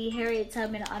for the Harriet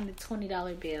Tubman on the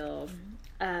 $20 bill.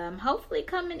 Hopefully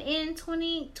coming in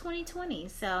 2020.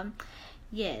 So,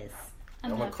 yes.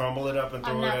 I'm gonna crumble it up and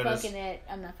throw I'm it not at fucking us. it.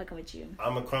 I'm not fucking with you.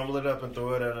 I'm gonna crumble it up and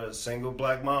throw it at a single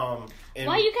black mom. And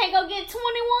Why you can't go get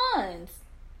 21s?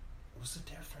 What's the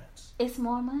difference? It's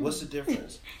more money. What's the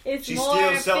difference? It's She's more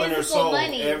still selling her physical soul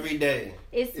money. every day.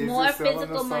 It's Is more it selling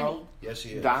physical her soul? money. Yes, she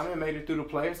is. Diamond made it through the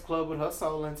Players Club with her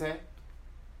soul intact.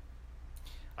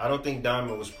 I don't think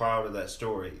Diamond was proud of that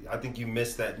story. I think you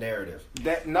missed that narrative.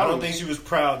 I No, don't think she was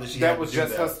proud that she that had to was do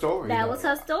just that. her story. That though. was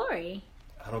her story.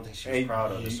 I don't think she was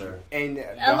proud of it, sir. And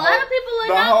A lot of people are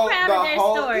not proud of their The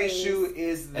whole stories. issue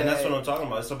is that And that's what I'm talking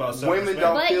about. It's about self-respect. women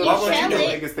don't But feel you like sell that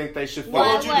it. niggas think they should feel. Why Why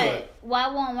won't you do what? it? Why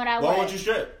won't what I Why want? won't you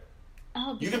strip?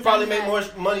 Oh, You because can probably I'm make not-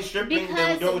 more money stripping than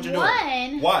Because doing what you're doing.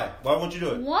 one- Why? Why won't you do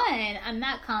it? One, I'm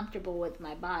not comfortable with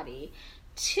my body.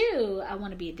 Two, I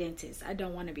want to be a dentist. I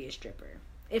don't want to be a stripper.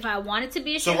 If I wanted to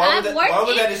be a So stripper, why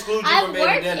would that exclude you I've from being a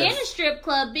worked dentist? in a strip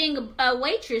club being a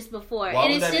waitress before, Why and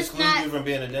would it's that just exclude not. you from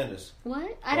being a dentist?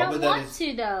 What? I Why don't would that want ex-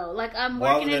 to though. Like I'm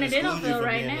Why working would in that a dental exclude you field from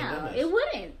right being a now. dentist? It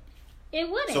wouldn't. It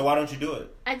wouldn't. So why don't you do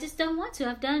it? I just don't want to.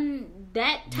 I've done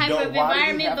that type don't- of Why do you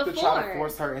environment have before. to try to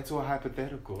force her into a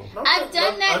hypothetical? No, I've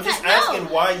done that I'm just type- asking no,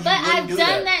 why you but wouldn't I've do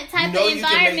done that. that type You know of you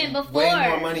can environment make before. Way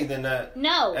more money than that.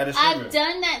 No, at a stripper. I've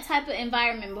done that type of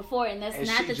environment before, and that's And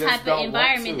not she the just type don't of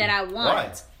environment want to. that I want.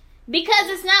 Why? Because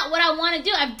it's not what I want to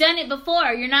do. I've done it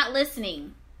before. You're not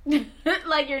listening.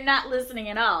 Like you're not listening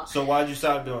at all. So why'd you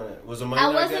stop doing it? Was the money I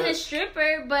not wasn't good? a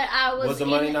stripper, but I was. Was the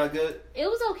money not good? It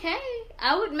was okay.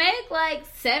 I would make like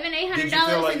 $700-800 Did you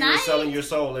feel like a you were night. selling your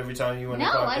soul every time you went No,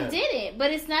 to Clark I Kent? didn't.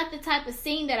 But it's not the type of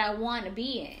scene that I want to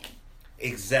be in.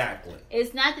 Exactly.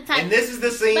 It's not the type. And this is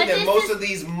the scene But that this most is- of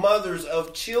these mothers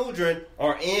of children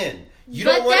are in. You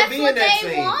but don't want to that's be what in that they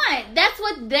scene. want. That's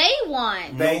what they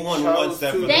want. No They one chose wants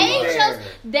that to for be their They life. chose. there.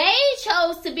 They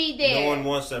chose to be there. No one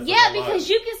wants that for Yeah, their because life.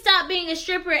 you can stop being a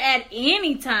stripper at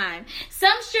any time.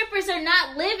 Some strippers are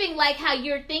not living like how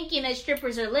you're thinking that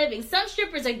strippers are living. Some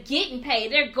strippers are getting paid.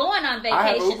 They're going on I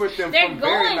have vacations. Ubered them They're from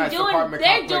very going nice doing. apartment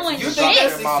They're complexes doing You to think drop that's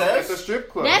shit. them off success? at the strip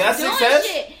club. That's That's doing success?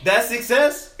 shit. That's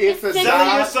success? It's a Selling Selling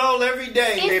your job. soul every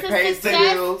day. It's It a pays the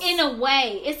success bills. in a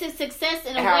way. It's a success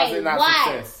in a How is way. it not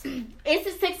Why? success? It's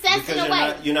a success Because in a you're way.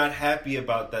 not, you're not happy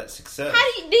about that success. How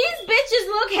do you, these bitches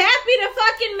look happy to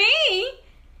fucking me?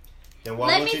 Then why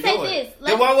Let won't me you say do it? this.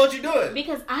 Then why won't you do it?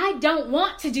 Because I don't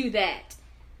want to do that.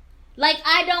 Like,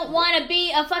 I don't want to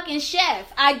be a fucking chef.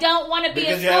 I don't want to be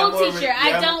Because a you have school more teacher. you I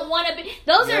have- don't want to be.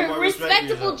 Those you have are more respect for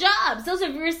respectable jobs. Those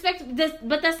are respectable.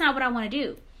 But that's not what I want to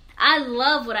do. I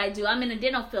love what I do. I'm in a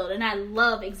dental field, and I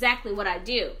love exactly what I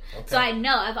do. Okay. So I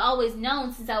know. I've always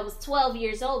known since I was 12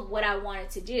 years old what I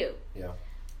wanted to do. Yeah.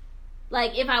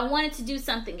 Like, if I wanted to do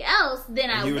something else, then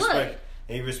I And you would. respect,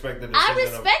 and you respect the I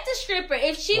decision respect a stripper.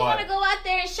 If she Why? want to go out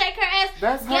there and shake her ass,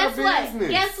 That's her guess what?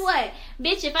 business. Guess what?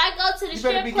 Bitch, if I go to the You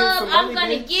better be strip getting club, some I'm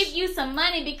money, going to bitch. give you some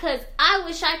money because I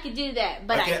wish I could do that,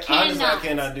 but I honestly, cannot. I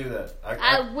cannot do that.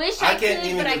 I wish I can't could,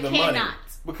 even but I give the money. cannot.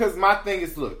 Because my thing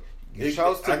is, look, You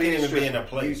chose to I be can't a even be stripper. in a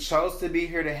place. You chose to be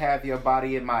here to have your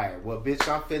body admired. Well, bitch,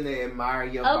 I'm finna admire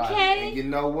your body. Okay. And you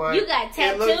know what? You got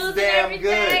tattoos It looks damn and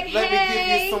good. everything. Let me give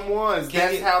Hey. you some ones. King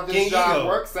That's how King this job Ego.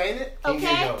 works, ain't it? King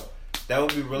Okay. Ego. That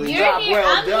would be really You're Job here.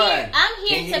 well I'm done. here. I'm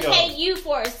here King to Ego. pay you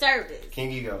for a service.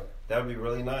 King Ego. That would be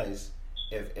really nice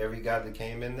if every guy that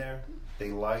came in there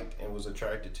they liked and was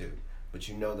attracted to. But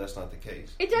you know that's not the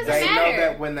case. It doesn't They know matter.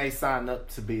 that when they sign up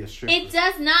to be a stripper. It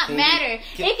does not Can- matter.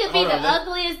 can- It could be hold the on, let-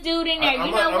 ugliest dude in there. I'm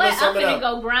You gonna- know I'm what? gonna sum I'm it gonna up.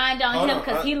 go grind on Hold him on,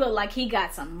 because he look like he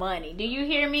got some money. Do you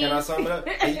hear me? Can I sum it up?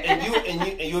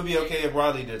 and you would be okay if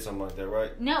Riley did something like that,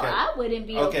 right? No, Okay. I wouldn't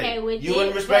be Okay. okay with You it.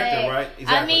 wouldn't respect but her, right? I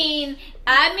Exactly. mean,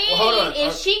 Well, hold on.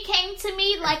 if she came to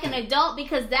me like an adult,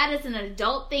 because that is an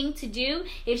adult thing to do.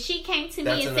 If she came to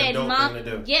That's me and an said, adult "Mom," thing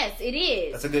to do. yes, it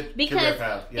is. That's a good because career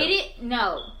path. Yeah. it is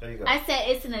no. There you go. I said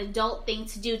it's an adult thing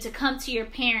to do to come to your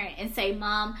parent and say,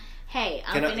 "Mom, hey,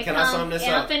 I'm Can I- gonna can I sum come this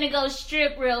and up? I'm finna go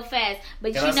strip real fast."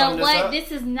 But Can I you know sum this what? up?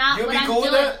 This is not You'll what be I'm cool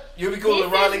doing. with that? You'll be cool This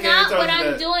with Riley is came and not told what you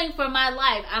I'm that. doing for my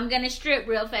life. I'm gonna strip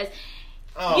real fast.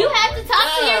 Oh, You have my to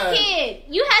talk to your God. kid.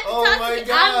 You have to Oh, talk my to. I'm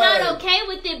not God. okay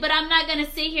with it, but I'm not gonna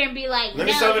sit here and be like, Let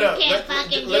me "No, sum it you up. can't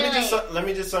fucking do it." Let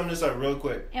me just sum this up real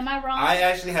quick. Am I wrong? I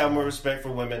actually have more respect for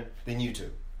women than you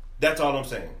two. That's all I'm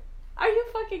saying. Are you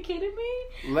fucking kidding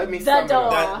me? Let me The sum it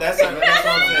door. up. That's what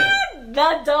I'm saying.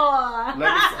 The door.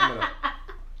 Let me sum it up.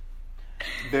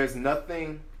 There's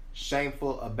nothing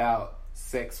shameful about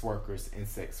sex workers and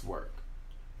sex work.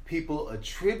 People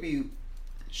attribute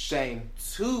shame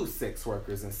to sex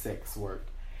workers and sex work,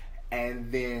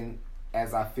 and then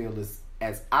as I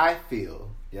feel,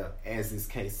 Yeah. as is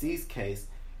KC's case,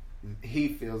 he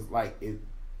feels like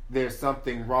there's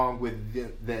something wrong with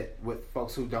with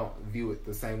folks who don't view it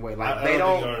the same way. Like I they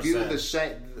don't think don't you view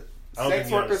understand. the shame. I don't Sex think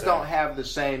you workers understand. don't have the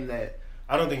shame that.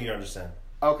 I don't think you understand.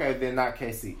 Okay, then not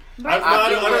KC. Bro, I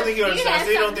don't think you you understand. I had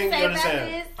still don't something think to you say about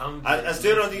understand. this? I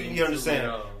still don't think you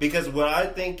understand. Because what I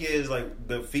think is like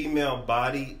the female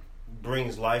body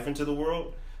brings life into the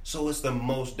world, so it's the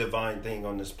most divine thing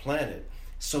on this planet.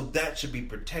 So that should be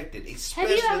protected. Have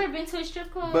Especially you ever been to a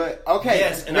strip club? But okay,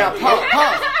 Yes, and now I-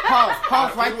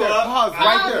 pause right there. Pause right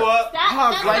I there. grew up.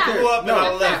 Pause Stop, right stop. there. grew up and I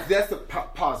No, left. that's the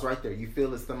pause right there. You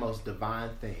feel it's the most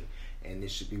divine thing, and it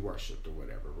should be worshipped or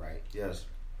whatever, right? Yes.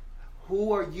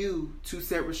 Who are you to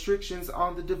set restrictions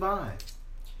on the divine?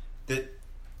 That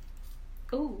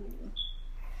Ooh.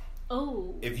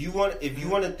 Ooh. if you want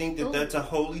to think that Ooh. that's a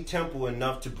holy temple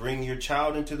enough to bring your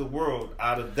child into the world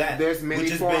out of that, There's many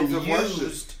which has forms been of worship.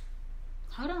 used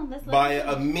Hold on. Let's by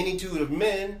look. a minitude of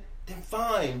men, then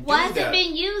fine. Why do has that. it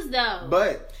been used though?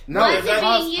 But no, Why is it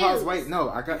pause. being Pause. used? Wait, no,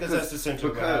 I got Because that's essentially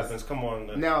what because happens. Come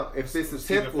on. Now, if it's a Let's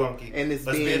keep it temple funky. and it's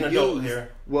Let's be being an adult used, here.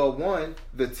 well, one,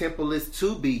 the temple is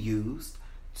to be used.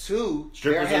 Two, Strippers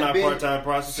there are have not been- part-time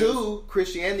prostitutes. Two,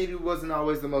 Christianity wasn't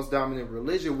always the most dominant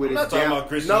religion. With I'm its not talking down- about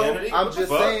Christianity. No, I'm What the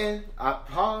just fuck? saying. I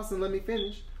pause and let me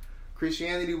finish.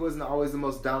 Christianity wasn't always the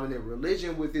most dominant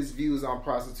religion with its views on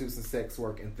prostitutes and sex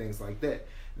work and things like that.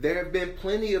 There have been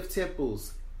plenty of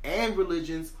temples and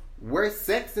religions where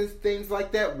sex and things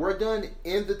like that were done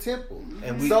in the temple.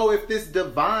 And we- So if this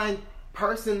divine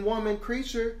person, woman,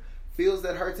 creature feels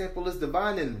that her temple is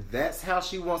divine and that's how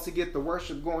she wants to get the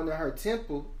worship going to her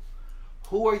temple,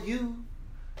 who are you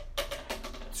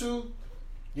to...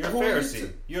 You're a Who are you Pharisee.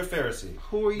 to- You're a Pharisee.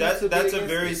 Who are you That's to be that's a against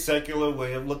very it? secular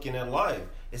way of looking at life.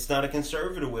 It's not a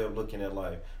conservative way of looking at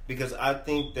life because I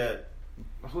think that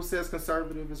Who says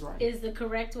conservative is right? Is the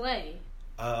correct way.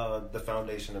 the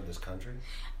foundation of this country.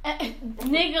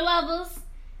 Nigga lovers.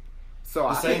 So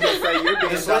I same- think say you're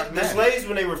being The dogmatic. slaves,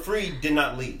 when they were freed, did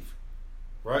not leave.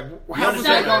 Right? You How was Some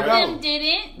they understand gonna of that, right? go? them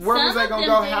didn't. Where some was they of gonna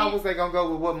them go? didn't. How was they gonna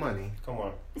go with what money? Come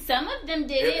on. Some of them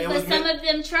did It it, was but some mi- of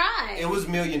them tried. It was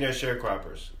millionaire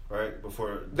sharecroppers, right?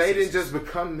 Before the They didn't 60s. just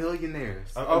become millionaires.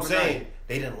 I'm overnight. saying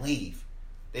they didn't leave.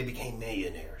 They became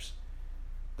millionaires.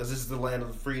 Because this is the land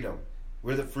of freedom.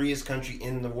 We're the freest country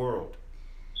in the world.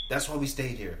 That's why we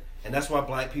stayed here. And that's why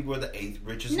black people are the 8th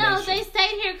richest No, nation. they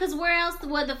stayed here because where else?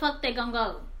 Where the fuck they gonna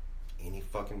go? Any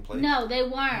fucking place. No, they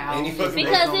weren't. Any fucking place.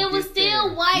 Because They it was don't get still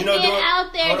there. white You know, men do it-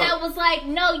 out there hold that on. was like,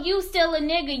 no, you still a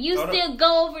nigga. You Hold on. still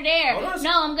go over there. Hold on.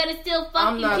 No, I'm gonna still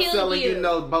I'm fucking not kill selling you you.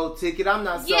 no boat ticket. I'm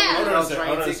not selling Yeah. you Hold on no a second, train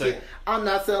hold on a ticket. second. I'm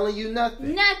not selling you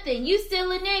nothing. Nothing. You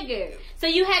still a nigger. So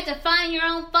you had to find your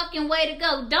own fucking way to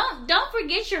go. Don't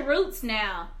forget your roots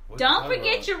now. What you Don't talking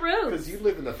forget about? your roots. Because you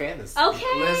live in a fantasy.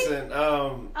 Okay. Listen,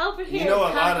 Over here, you know a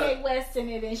lot Kanye of West in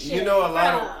it and shit. you know a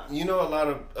lot Bruh. of you know a lot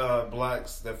of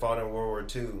blacks that fought in World War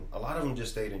II. A lot of them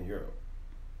just stayed in Europe.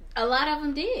 A lot of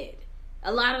them did.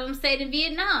 A lot of them stayed in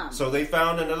Vietnam. So they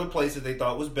found another place that they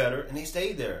thought was better, and they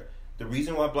stayed there. The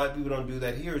reason why black people don't do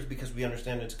that here is because we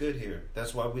understand it's good here.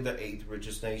 That's why we're the 8th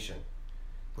richest nation.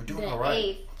 We're doing all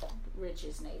right. The 8th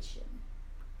richest nation.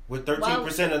 We're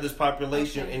 13% of this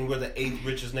population, Okay. and we're the 8th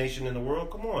richest nation in the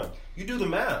world. Come on, you do the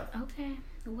math. Okay.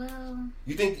 Well,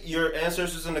 You think your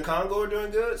ancestors in the Congo are doing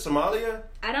good? Somalia?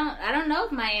 I don't know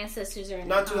if my ancestors are in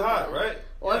Not the too Congo, hot, right?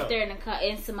 or Yeah. if they're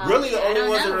in Somalia. Really, the I only don't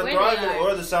ones know that are where thriving they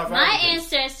are the South My Africans.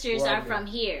 ancestors Well, are from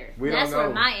here. We That's don't know.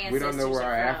 where my ancestors We don't know where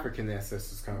our are from. African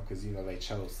ancestors come because they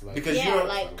chose slavery. Because Yeah, you don't,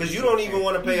 like- because you don't even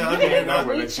want to pay We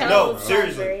 $109. chose No,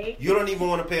 slavery. seriously, you don't even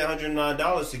want to pay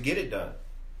 $109 to get it done.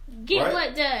 Get Right?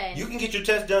 what done? You can get your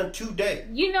test done today.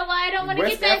 You know why I don't want to get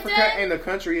West that Africa done? ain't a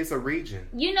country; it's a region.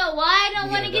 You know why I don't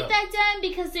You want to get it get that done?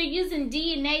 Because they're using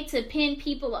DNA to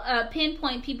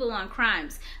pinpoint people on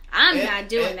crimes. I'm not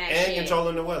doing that and shit.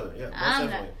 controlling the weather. Yeah, most I'm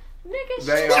definitely. Nigga,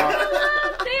 They shut are-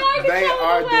 up. They They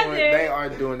are controlling the doing. weather. They are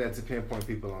doing that to pinpoint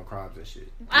people on crimes and shit.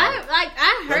 I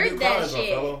Don't heard do that crimes, my shit.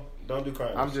 fellow. Don't do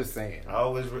crimes. I'm just saying. I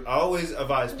always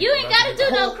advise people. You ain't not gotta do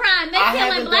crimes. no crime. They I killing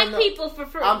haven't black done no- people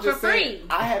for I'm for just free. saying.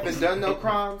 I haven't done no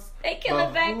crimes. They killing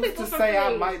But black who's people to for say free.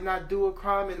 I might not do a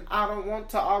crime and I don't want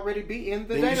to already be in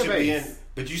the Then you should be database? in,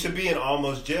 but you should be in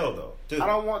almost jail though. Too. I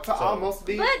don't want to So- almost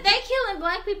be. But they killing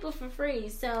black people for free,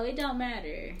 so it don't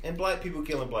matter. And black people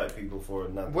killing black people for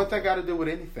nothing. What they got to do with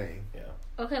anything? Yeah,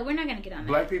 Okay, we're not gonna get on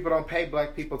Black people don't pay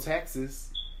black people taxes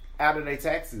out of their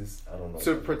taxes I don't know.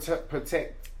 to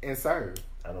protect and serve.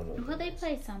 I don't know. that. Well, they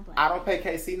play some black. I don't pay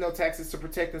KC no taxes to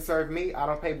protect and serve me. I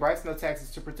don't pay Bryce no taxes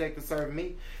to protect and serve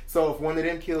me. So if one of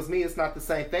them kills me, it's not the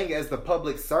same thing as the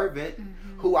public servant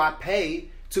who I pay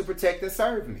to protect and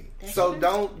serve me. That's so true.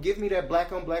 don't give me that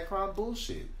black on black crime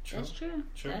bullshit. That's true.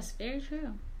 True. That's very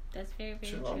true. That's very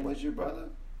Sure, true. I'm with you, brother.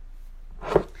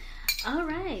 All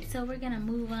right, so we're gonna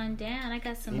move on down. I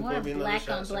got some You more gonna be another black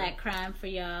shot, on sir? black crime for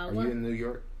y'all. Are you in New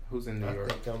York? Who's in New I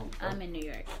York? think I'm in New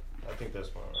York. I think that's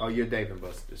fine. Oh, you're Dave and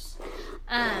Buster's.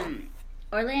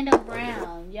 Orlando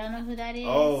Brown. Y'all know who that is?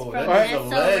 Oh, From that is a That's So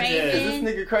legend. Is Raven.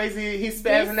 this nigga crazy? He's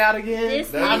spazzing out again. this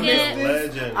That I nigga- missed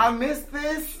this. legend. I missed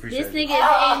this. Appreciate This it.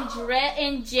 nigga is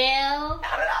in jail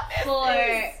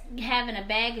for having a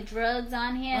bag of drugs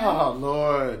on him. Oh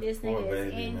Lord. This Poor nigga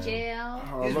is baby, in man. jail.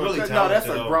 Oh, He's look, really no, that's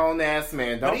talented, a though. grown ass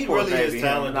man. Don't But he poor really baby is him.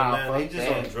 talented, Nah, man. He fuck just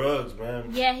that. on drugs, man.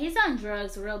 Yeah, he's on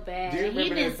drugs real bad. Do you He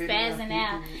remember been that video? spazzing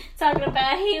out, talking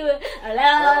about he was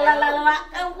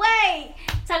wait,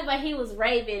 talking about he was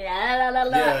raving. Yeah,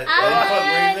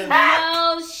 fuck Raven.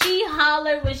 No, she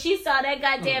hollered when she saw that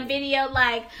goddamn video.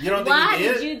 Like, You don't think why he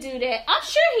did did? you do that? I'm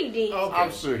sure he did. Okay.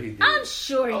 I'm sure he did. I'm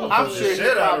sure he Oh, I'm did. sure he Shit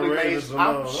out of probably made. Raven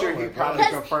Simone. I'm sure Oh he my probably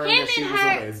God. confirmed him that she and was a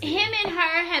her, lesbian. him and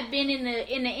her have been in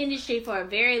the industry for a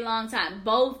very long time.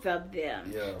 Both of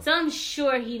them. Yeah. So I'm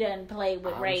sure he done played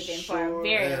with I'm Raven for a sure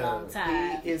very Yeah. long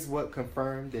time. He is what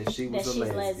confirmed that she That was she's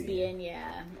a lesbian.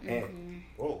 yeah. And- Mhm.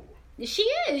 Whoa. She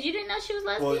is. You didn't know she was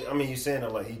lesbian? Well, I mean, you saying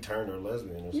that like he turned her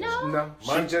lesbian or something. No. No,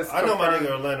 My, she just. I know my confirmed-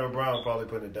 nigga Orlando Brown probably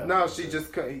put it down. No, she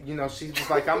just, she was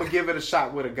like, I'm gonna give it a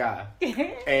shot with a guy,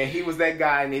 and he was that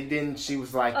guy, and it didn't. She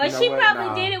was like, Or you know she what? probably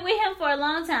Nah. did it with him for a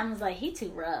long time. Was like, he too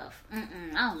rough. I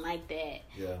don't like that.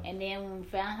 Yeah. And then when we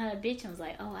found her a bitch, and was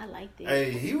like, oh, I like this.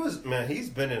 Hey, he's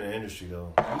been in the industry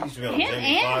though. He used to be on Him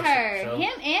Jamie and Foxx her. show.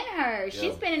 Him and her. Yeah.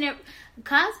 She's been in a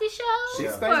Cosby show She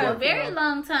for stayed a working very on-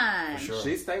 long time. For sure.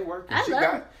 She stay working. I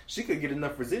love- She could get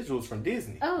enough residuals from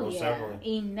Disney. Oh Most yeah,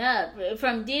 definitely. enough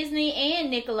from Disney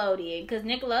and Nickelodeon, because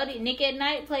Nickelodeon, Nick at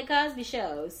Night play Cosby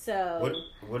shows. So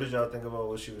What did y'all think about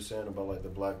what she was saying about like the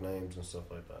black names and stuff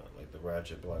like that, like the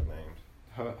ratchet black names?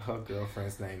 Her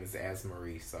girlfriend's name is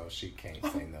Asmarie, so she can't say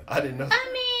nothing. I didn't know.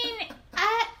 I mean,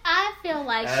 I feel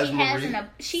like As she has Marie?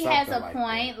 she has a Something like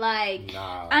point. Like,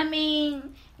 Nah. I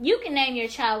mean, you can name your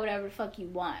child whatever the fuck you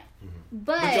want,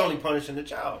 But you're only punishing the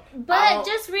child. but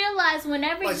just realize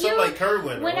whenever Like you something like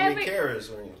Kerwin. I whenever- mean,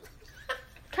 Karis. I mean,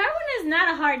 Kerwin is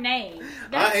not a hard name.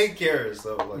 I hate Karis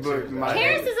though. Like, But seriously, my- I hate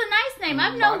Karis it. is a nice name.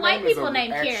 I've My known white name is people a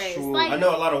named Karis. actual- Like, I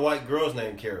know a lot of white girls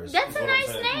named Karis. That's is a what I'm nice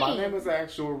saying. name. My name is an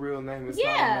actual real name. It's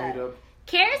Yeah. not a made up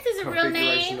Karis is a real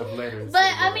configuration name. of letters. But or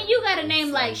I mean, you got a it's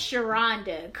name like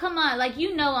Sharonda. Come on, like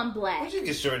you know I'm black. Why'd you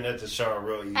get shortened that to Sean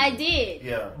real easy? I did.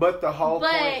 Yeah. But the whole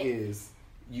But- point is,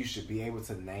 you should be able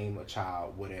to name a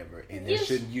child whatever, and You they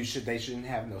shouldn't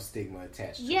have no stigma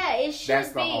attached to it. Yeah, it should That's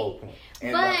be. the whole point.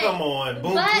 And But- Come on,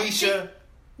 Boom But- Quisha.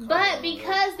 But on,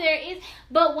 because there is,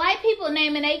 but white people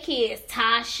naming their kids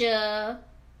Tasha,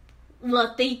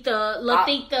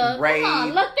 Latita. Raid. Come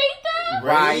on, Latita.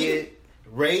 Riot,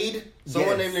 Raid?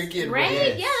 Someone Yes. named their kid Raid.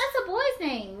 Raid. Yeah, that's a boy's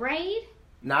name. Raid.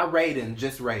 not Raiden,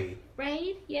 just Raid.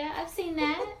 Raid. Yeah, I've seen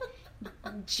that.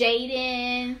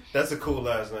 Jaden. That's a cool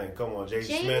last name. Come on, Jaden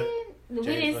Smith. We Jaden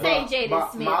didn't Smith. say Jaden My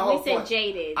Smith. whole We said point-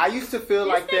 Jaden. I used to feel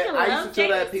This like that. nigga I love used to feel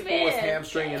that Jaden people was Smith.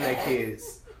 hamstringing their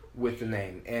kids with the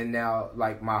name, and now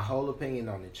like my whole opinion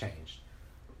on it changed.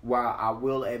 While I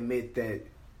will admit that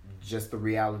just the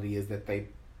reality is that they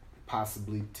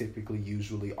possibly, typically,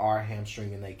 usually are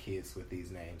hamstringing their kids with these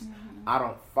names. Mm-hmm. I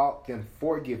don't fault them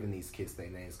for giving these kids their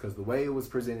names, because the way it was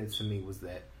presented to me was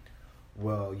that,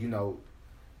 well, you know,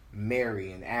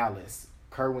 Mary and Alice.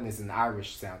 Kerwin is an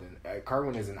Irish sounding.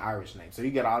 Kerwin is an Irish name, so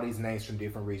you get all these names from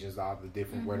different regions, all the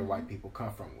different where the white people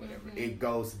come from, whatever. It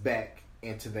goes back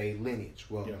into their lineage.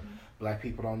 Well, black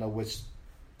people don't know which.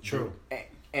 True.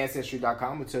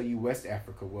 Ancestry.com will tell you West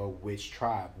Africa. Well, which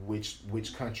tribe, which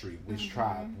country, which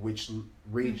tribe, which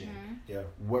region, Yeah.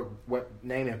 what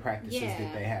naming practices Yeah.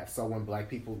 did they have? So when black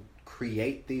people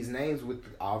create these names with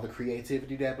all the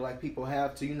creativity that black people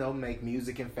have to, you know, make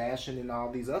music and fashion and all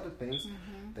these other things,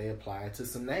 they apply it to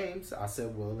some names. I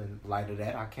said, well, in light of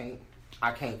that, I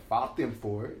can't fault them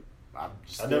for it.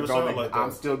 never saw it like that.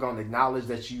 I'm still going to acknowledge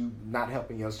that you not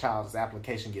helping your child's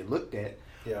application get looked at.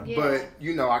 Yeah. Yeah. But,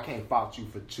 you know, I can't fault you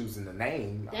for choosing the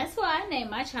name. That's why I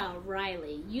named my child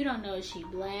Riley. You don't know if she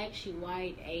black, she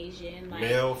white, Asian, like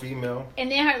Male, female. and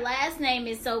then her last name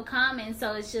is so common,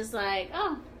 so it's just like,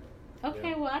 oh, okay,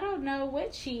 Yeah. well, I don't know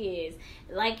what she is.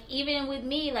 Like, even with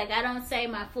me, like, I don't say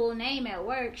my full name at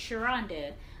work,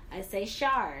 Sharonda. I say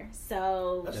Shar.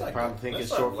 So, That's They probably think that's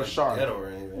it's short for Charlotte. ghetto or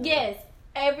anything. yes,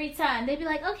 every time. They'd be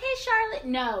like, okay, Charlotte.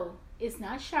 No, it's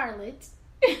not Charlotte.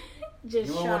 Just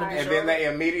You don't wanna Shar. be And then they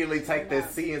immediately take No.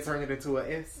 that C and turn it into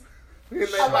an S. A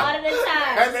lot of the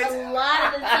times. And they- A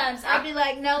lot of the times. I'd be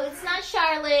like, no, it's not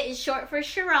Charlotte. It's short for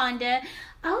Sharonda.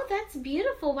 Oh, that's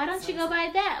beautiful. Why don't you go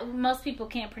by that? Most people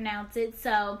can't pronounce it,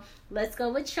 so let's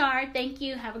go with Char. Thank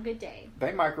you. Have a good day.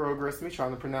 They microaggressed me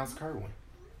trying to pronounce Kerwin.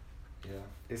 Yeah.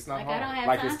 It's not Like, hard. I don't have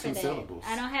like time it's for two that. syllables.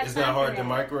 I don't have It's time not hard for to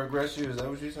that. microaggress you. Is that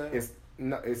what you're saying?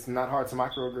 It's not hard to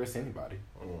microaggress anybody.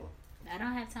 I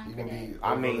don't have time You for can that. be.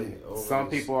 I overly- mean, overly- some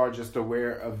people are just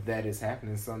aware of that is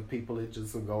happening. Some people, it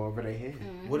just will go over their head.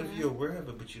 What if you're aware of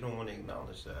it, but you don't want to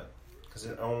acknowledge that? Because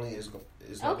it only is.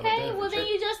 It's not Okay, gonna well then benefit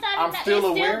you just not. I'm still it's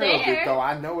aware still of it, there. though.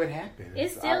 I know it happens.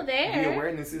 It's still there. The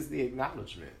awareness is the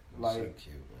acknowledgement. you. Like, So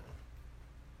cute,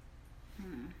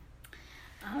 man.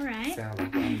 All right. sound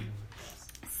like that.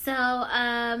 So,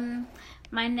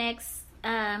 my next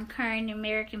current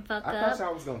American fuck I up. thought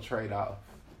y'all was gonna trade off.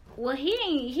 Well,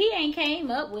 he ain't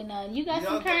came up with none. You got Yeah,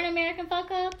 some okay. current American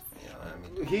fuck ups? Yeah,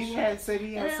 I mean, He had said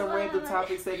he had some random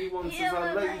topics that he wanted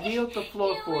to yield the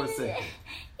floor for a second.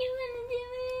 You wanna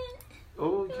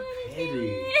Oh, do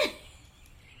you it?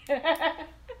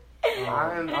 petty.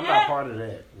 I'm not part of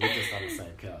that. We're just on the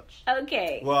same couch.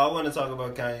 Okay. well, I want to talk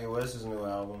about Kanye West's new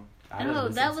album. I didn't Oh,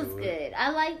 listen that to was it. good. I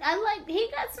like. He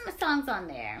got some songs on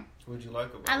there. What'd you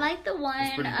like about I it? like the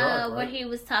one pretty dark, where right? he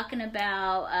was talking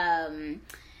about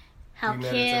how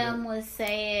Premeditated? Kim was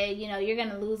saying, you know, you're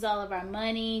gonna lose all of our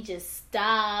money. Just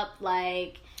stop.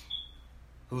 Like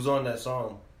Who's on that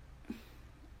song?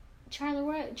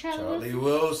 Charlie Charlie Wilson.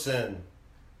 Wilson.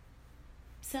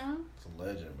 So It's a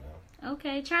legend, man.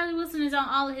 okay, Charlie Wilson is on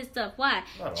all of his stuff. Why?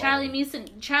 Not Charlie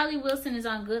all. Wilson is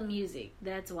on good music.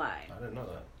 That's why. I didn't know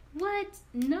that. What?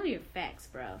 Know your facts,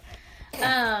 bro.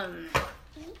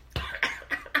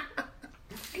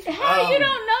 How you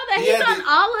don't know that? he He's had on the-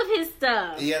 all of his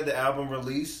stuff. He had the album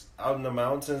release out in the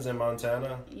mountains in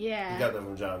Montana. Yeah. He got that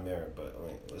from John Mayer, but I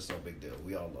mean, it's no big deal.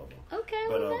 We all love him. Okay,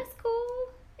 But, well that's cool.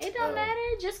 It don't um, matter.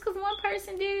 Just because one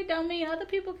person did it don't mean other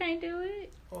people can't do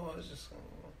it. Well, it's just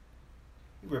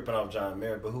you ripping off John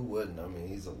Mayer, but who wouldn't? I mean,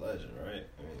 he's a legend, right?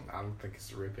 I mean, I don't think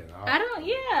it's ripping off. I don't.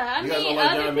 Yeah, I You guys mean don't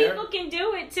like other John people Mayer? can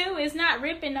do it too. It's not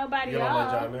ripping nobody you don't like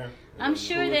off. John Mayer? I'm Who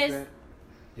sure is there's. that?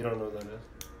 You don't know who that is?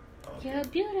 Oh, okay. You're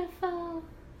beautiful.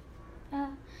 You're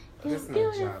That's not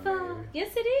John beautiful. Mayer.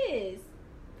 Yes, it is.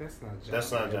 That's not John.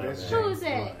 That's not Mayer. John That's Mayer. Who's James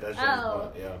that? Blunt. That's James Oh,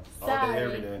 Blunt, yeah. All day, Sorry,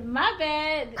 every day. my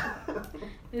bad.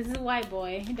 This is a white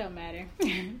boy. It don't matter.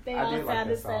 They I all did like sound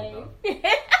the that song, same.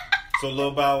 So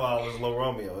Lil Bow Wow was Lil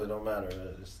Romeo. It don't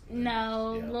matter.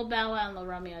 No, Yeah. Lil Bow Wow and Lil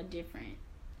Romeo are different.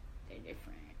 They're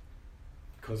different.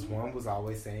 Because one was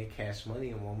always saying Cash Money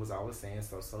and one was always saying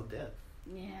So Deaf.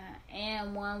 Yeah,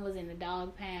 and one was in the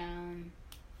Dog Pound,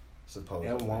 Supposedly.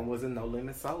 And one was a No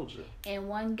Limit Soldier. and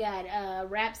one got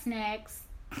Rap Snacks.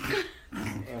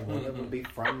 And one of them be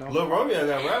fronting on Lil Romeo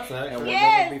got rap And snacks. one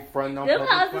Yes. of them be fronting on Them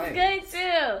public hoes is fame.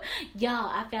 good too. Y'all,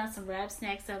 I found some Rap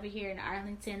Snacks over here in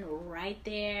Arlington, right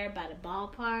there by the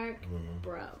ballpark. Mhm.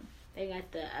 Bro, they got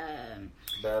the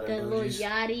Bad the and little Bougies.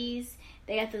 yachties.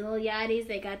 They got the little yachties.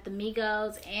 They got the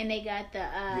Migos, and they got the.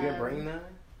 You didn't bring none?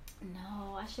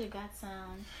 No, I should have got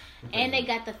some. And they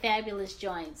got the fabulous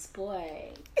joints,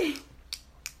 boy.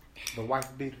 The wife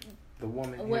beater. The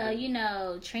woman. Well, hitter. you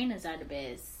know, Trina's are the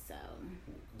best, so.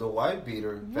 The wife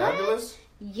beater. What? Fabulous?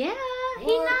 Yeah, he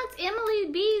What? knocked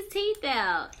Emily B's teeth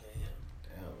out.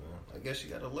 Damn, man. I guess you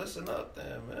gotta listen up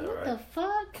then, man. What All the right.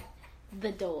 fuck?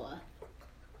 The door.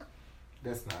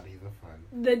 That's not even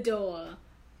funny. The door.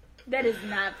 That is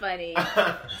not funny.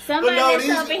 But Somebody no, that's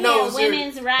these- over no, here, women's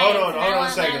seriously. rights. Hold on and I a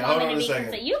want second, black hold women on to a be second.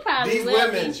 concerned. You probably These will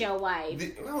women- beat your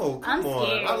wife. No, come I'm on.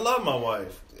 scared. I love my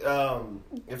wife.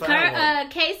 If I had one,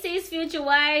 Casey's future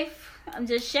wife. I'm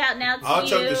just shouting out to I'll you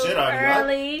choke the shit out of you.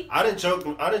 early. I didn't choke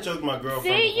my girlfriend.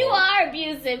 See, you before. are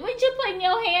abusive. What you putting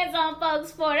your hands on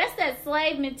folks for? That's that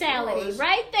slave mentality, No, it's-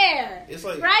 right there. It's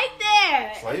like Right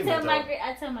there. Slave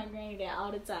I tell my granny that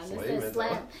all the time. Slave It's that mentality.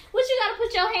 slap. What you gotta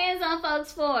put your hands on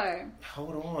folks for?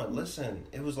 hold on, listen.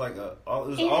 It was like it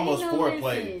was It ain't almost no foreplay.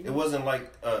 listen. It wasn't like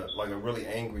a really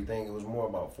angry thing. It was more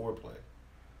about foreplay.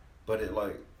 But it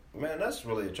man, that's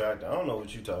really attractive. I don't know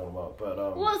what you're talking about,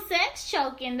 but Well, sex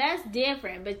choking, that's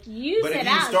different. But you but said if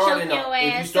you I'll start choke in your the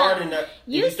if ass you start up. in the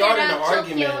You if you start said in the I'll choke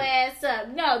argument, your ass up.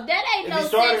 No, that ain't if no you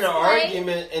start sex in an play.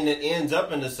 argument and it ends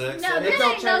up in the sex, No, that It that is- don't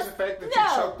ain't change no- the fact that no.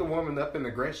 you choked the woman up in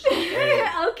aggression.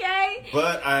 Okay.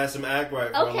 but I had some act right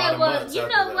for a Okay, lot of well, months. you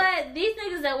after know that. what? These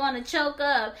niggas that want to choke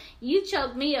up, you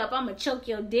choke me up, I'm going to choke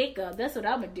your dick up. That's what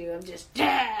I'm going to do. I'm just,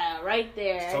 right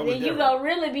there. It's And totally then you different. going to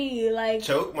really be like,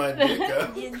 Choke my dick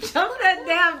up, you choke that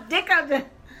damn dick up.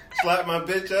 slap my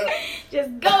bitch up.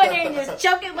 Just go in there and just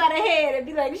choke it by the head and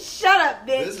be like, shut up,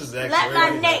 bitch. This is Let my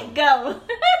X-rated, neck go.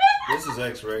 This is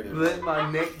X-rated. Let my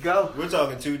neck go. We're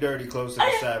talking too dirty, close to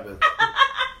the Sabbath.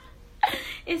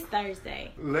 It's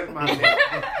Thursday. Let my neck.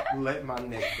 Let my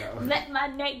neck go. Let my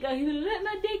neck go. You let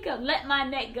my dick go. Let my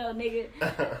neck go,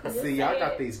 nigga. See, y'all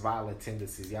got these violent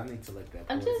tendencies. Y'all need to let that.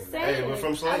 I'm poison just out. saying. Hey, we're from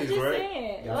I'm slaves, just right?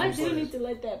 saying. Yeah, Well, I from do slaves. need to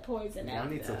let that poison Y'all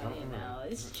out. need to though, come you on. know,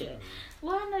 it's true.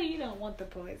 Well, I know you don't want the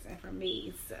poison from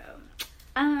me, so.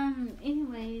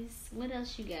 Anyways, what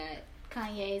else you got?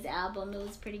 Kanye's album, it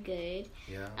was pretty good.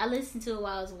 Yeah. I listened to it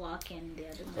while I was walking the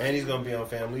other morning. And he's gonna be on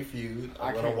Family Feud. I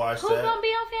I'm gonna can't- watch Who's that. gonna be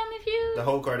on Family Feud? The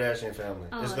whole Kardashian family.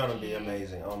 Oh, It's I gonna be can't.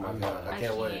 amazing. Oh my I'm god, not. I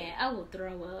can't wait. I will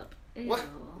throw up. Ew. What?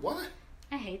 What?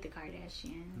 I hate the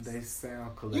Kardashians. They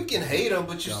sound. You can hate them,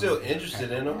 but you're still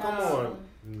interested in them. Come on,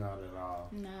 Not at all.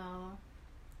 No.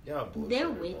 y'all bullshit. They're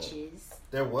witches.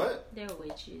 They're what? They're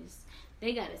witches.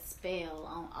 They got a spell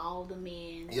on all the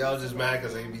men. Y'all just mad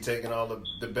because they be taking all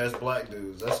the best black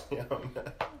dudes. That's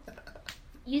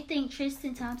You think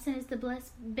Tristan Thompson is the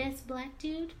best black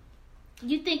dude?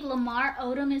 You think Lamar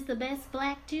Odom is the best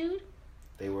black dude?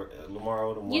 They were Lamar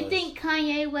Odom was. You think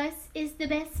Kanye West is the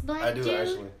best black I do dude?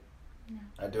 actually. No.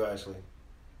 I do actually.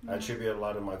 I No. attribute a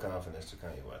lot of my confidence to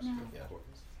Kanye West. No. Yeah.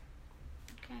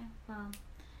 Okay, well,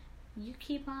 you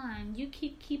keep on. You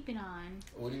keep keeping on.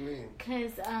 What do you mean?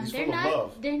 Because He's they're full of not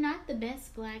love. they're not the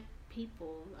best black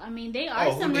people. I mean, they are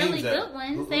Oh, who some names really that? good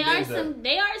ones. Who They are names that? some.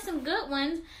 They are some good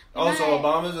ones. Oh, so but-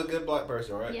 Obama's a good black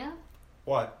person, right? Yeah,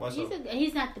 Why? Why so?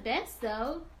 he's not the best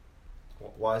though.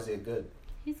 Why is he good?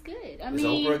 He's good. I Is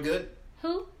mean, Oprah good?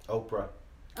 who? Oprah.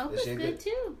 Oprah's she good good?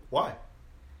 too. Why?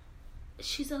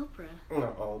 She's Oprah.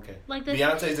 No. Oh, okay. Like the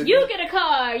Beyonce's a you good. get a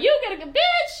car. You get a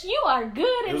bitch. You are good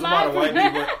There's in a lot of white my.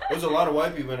 people. There's a lot of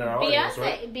white people in our audience,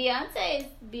 right?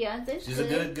 Beyonce's She's a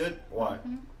good. Why?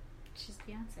 Mhm. She's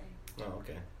Beyonce. Oh,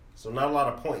 okay. So not a lot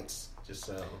of points. Just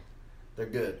they're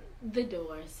good. The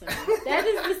door. So that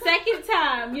is the second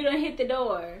time you don't hit the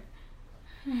door.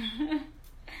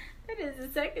 That is the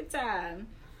second time.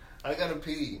 I gotta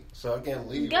pee, so I can't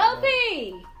leave. Go right now.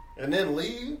 pee. And then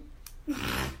leave.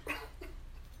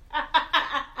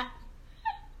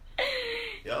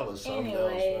 Y'all are something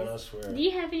else, man. I swear. Do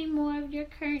you have any more of your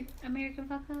current American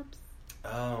fuck ups?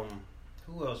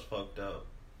 Who else fucked up?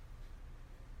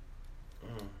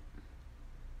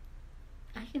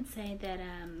 I can say that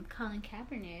Colin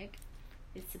Kaepernick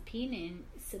is subpoenaing.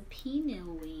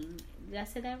 Did I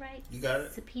say that right? You got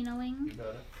it. Subpoenaing You got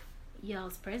it.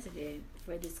 y'all's president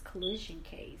for this collusion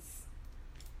case.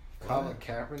 Colin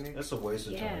Kaepernick That's a waste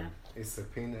of Yeah. time. is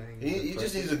subpoenaing. He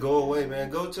just needs to go away, man.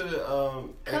 Go to the Go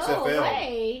XFL.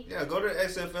 away. Yeah, go to the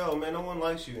XFL, man. No one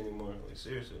likes you anymore. Like,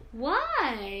 seriously.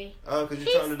 Why? Because He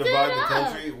you're trying to stood divide the up.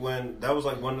 country when that was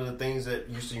like one of the things that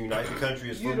used to unite the country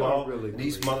is You don't football. really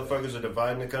These believe motherfuckers are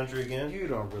dividing the country again. You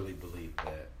don't really believe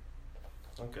that.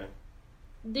 Okay,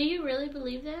 Do you really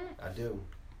believe that? I do.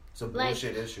 It's a Like,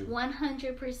 bullshit issue.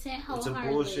 100% It's a wholeheartedly.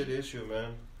 bullshit issue,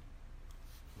 man.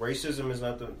 Racism is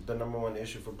not the number one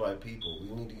issue for black people.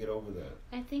 We need to get over that.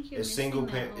 I think you're It's missing single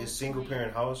the parent. whole It's single point.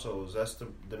 parent households. That's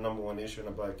the number one issue in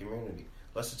the black community.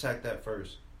 Let's attack that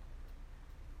first.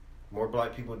 More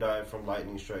black people died from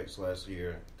lightning strikes last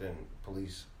year than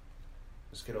police.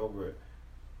 Let's get over it.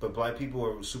 But black people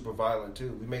are super violent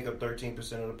too. We make up 13%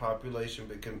 of the population,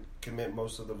 but commit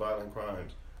most of the violent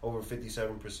crimes. Over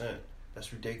 57%.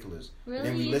 That's ridiculous. Really? And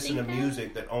then we You listen to think that?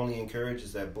 music that only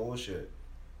encourages that bullshit.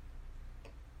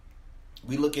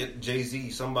 We look at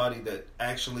Jay-Z, somebody that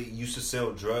actually used to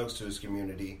sell drugs to his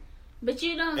community. But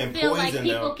you don't And feel like poison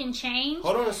people them. can change?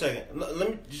 Hold on a second. Let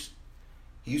me just...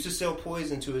 He used to sell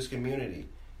poison to his community.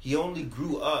 He only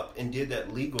grew up and did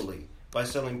that legally by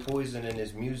selling poison in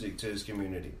his music to his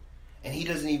community. And he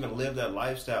doesn't even live that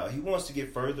lifestyle. He wants to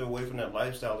get further away from that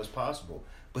lifestyle as possible.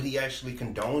 But he actually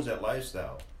condones that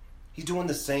lifestyle. He's doing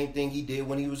the same thing he did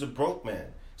when he was a broke man,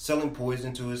 selling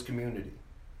poison to his community.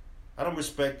 I don't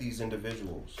respect these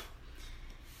individuals.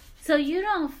 So you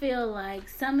don't feel like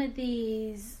some of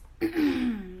these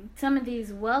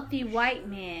wealthy white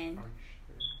men...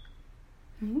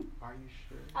 Are you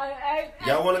sure?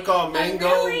 Y'all want to call mango,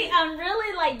 I'm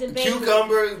really like debating.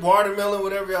 cucumber, watermelon,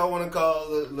 whatever y'all want to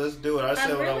call it. Let's do it. I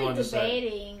said I'm what I really wanted to say.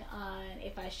 debating on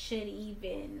if I should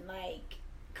even like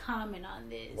comment on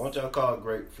this. Why don't y'all call it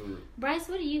grapefruit? Bryce,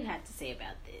 what do you have to say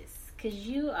about this? Because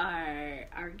you are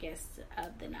our guest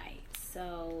of the night.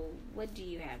 So what do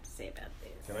you have to say about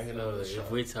this? Can I get So another shot?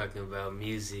 if we're talking about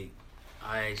music,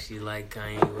 I actually like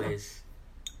Kanye West,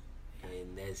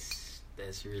 and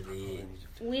that's really it.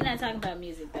 We're not talking about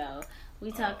music though.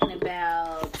 We're talking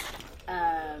about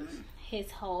his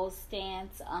whole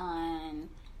stance on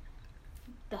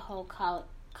the whole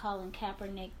Colin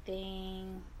Kaepernick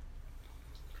thing.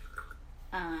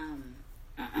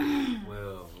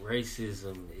 Well,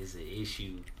 racism is an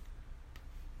issue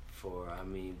for,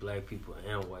 black people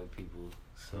and white people.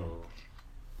 So,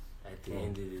 at the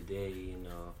end of the day,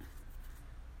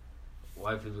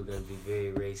 white people are going to be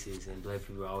very racist, and black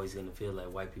people are always going to feel like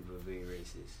white people are very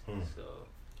racist. So,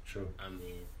 True.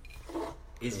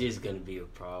 it's just going to be a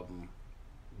problem.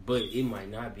 But it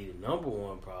might not be the number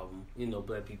one problem.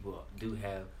 Black people do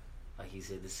have, like he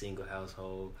said, the single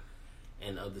household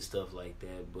and other stuff like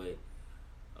that. But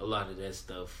a lot of that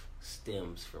stuff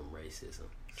stems from racism.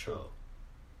 True.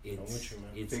 So I'm with you, man.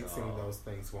 it's Fixing those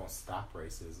things won't stop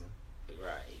racism.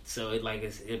 right. So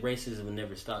racism will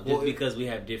never stop Well, just because we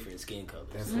have different skin colors.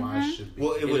 That's why it should be.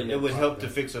 Well, it would help to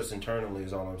fix. fix us internally.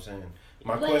 Is all I'm saying.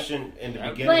 My But- question in the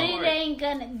But beginning. it ain't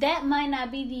gonna. That might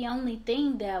not be the only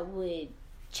thing that would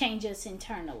change us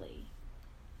internally.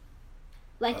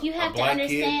 Like you A have to black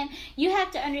understand. You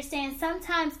have to understand.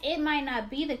 Sometimes it might not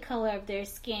be the color of their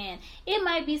skin. It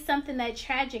might be something that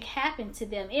tragic happened to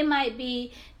them. It might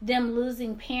be them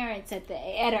losing parents at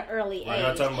an early We're age.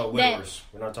 not talking about That- widowers.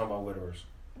 We're not talking about widowers.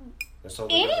 That's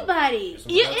totally different. Anybody. So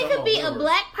we're not It talking could be about a widowers.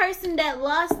 black person that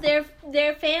lost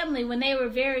their family when they were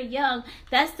very young.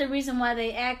 That's the reason why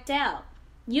they act out.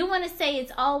 You want to say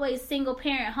it's always single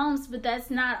parent homes, but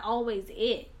that's not always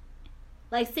it.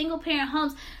 Like single parent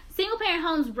homes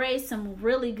raise some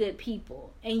really good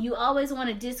people, and you always want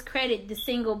to discredit the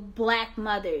single black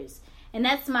mothers. And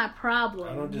that's my problem.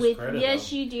 I don't with discredit yes,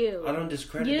 them. you do. I don't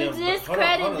discredit You them. but-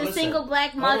 discredit hold on, the listen. single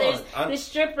black Hold on. mothers, I- the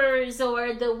strippers,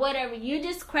 or the whatever. You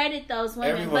discredit those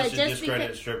women, Everyone but should just discredit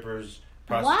because. strippers,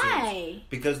 prostitutes. Why?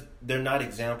 Because they're not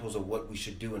examples of what we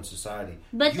should do in society.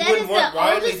 But You that wouldn't is want the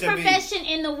Riley oldest to be- profession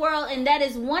in the world, and that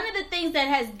is one of the things that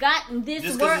has gotten this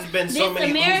Just 'cause world, there's been so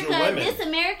many loser women. this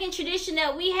American tradition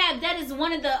that we have. That is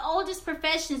one of the oldest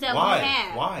professions that Why? we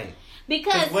have. Why?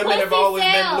 Because women have pussy always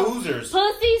sells. been losers.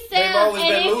 Pussy sells. They've always and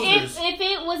been if, losers. If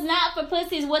it was not for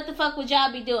pussies, what the fuck would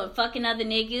y'all be doing? Fucking other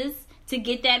niggas to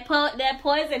get that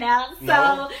poison out.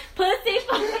 No. So pussy.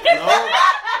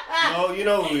 No, you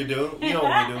know what we do. You know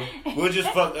what we do. We'll just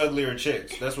fuck uglier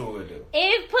chicks. That's what we'll do.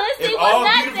 If pussy If was all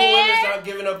not beautiful women there, start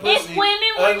giving up pussy, if women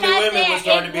were ugly not women there, would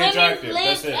start to if be women attractive.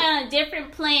 That's lived it. on a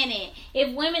different planet,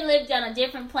 if women lived on a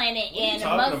different planet, What are you and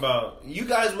talking about? You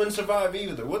guys wouldn't survive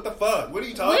either. What the fuck? What are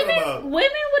you talking about? women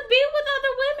would be with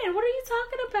other women. What are you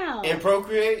talking about? And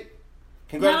procreate?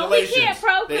 No, we Congratulations. can't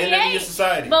procreate. The end of your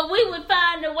society. But we would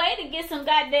find a way to get some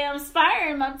goddamn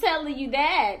sperm. I'm telling you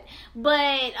that.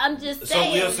 But I'm just So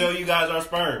saying. we'll sell you guys our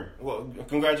sperm. Well,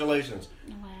 congratulations.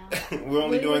 Wow. We're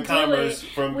only We doing would do commerce it.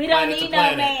 from We don't planet to need no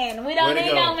planet. man. We don't Way to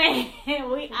need go. no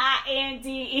man. We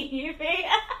INDE.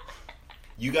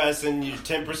 You guys send you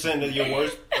 10% of your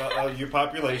worst of your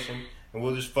population, and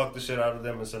we'll just fuck the shit out of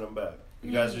them and send them back.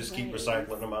 You guys just keep Anyways.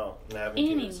 recycling them out and having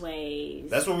kids.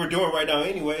 Anyways. That's what we're doing right now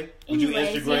anyway. We do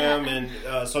Anyways, Instagram yeah.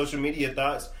 and social media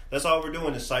thoughts. That's all we're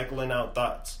doing is cycling out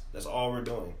thoughts. That's all we're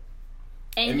doing.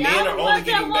 And And y'all men the are only ones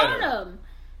that getting want better. them.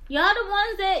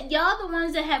 Y'all the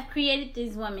ones that have created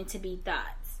these women to be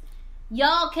thoughts.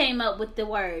 Y'all came up with the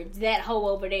words, that hoe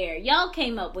over there. Y'all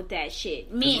came up with that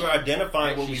shit. Because Men. we're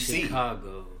identifying what we Actually, see.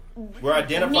 Chicago. We're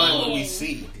identifying what we Men.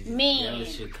 see. That Men.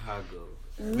 was Chicago.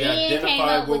 Men identify came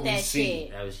up what with we that see.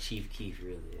 shit. That was Chief Keef,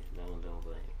 really. Don't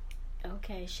blame.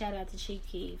 Okay, shout out to Chief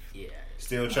Keef. Yeah.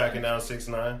 Still tracking down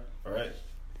 6ix9ine. All right.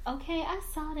 Okay, I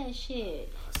saw that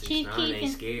shit. 6ix9ine Chief Keef ain't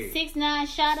and scared. 6ix9ine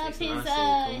shot up 6ix9ine his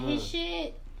said, "Come his on."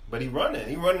 shit. But he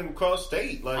running across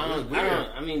state. Like, it's weird.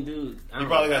 I mean, dude. He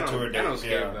probably got I don't- tour I don't dates,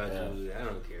 care yeah, about yeah. dude. I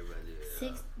don't care about dude.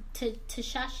 Six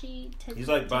Tashashi. He's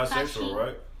like bisexual, Tekashi?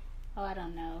 right? Oh, I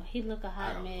don't know. He look a I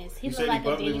hot don't know. mess. He He said look he like a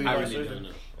publicly demon. I was- really don't know.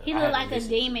 He I look haven't like a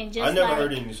listened. demon, just I never like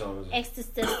heard any songs.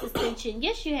 extension.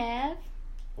 Yes, you have.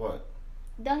 What?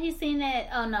 Though he seen that.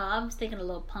 Oh no, I was thinking a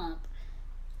little pump.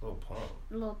 Little Pump.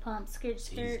 Little pump, skirt.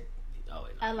 Oh,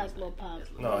 wait, I like he's Lil not. Pump.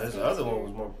 That's No, his Skirt, other skirt. one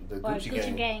was more the Or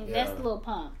Gucci, Gang. Yeah. That's Lil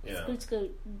Pump. Yeah.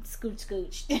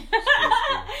 Scooch.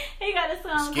 He got a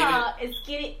song Skid It. called "It's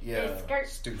Get It." Yeah. It's skirt.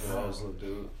 Stupid ass little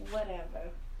dude. Whatever.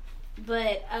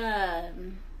 But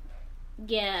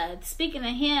yeah. Speaking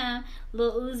of him,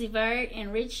 Lil Uzi Vert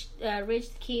and Rich the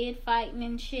Kid fighting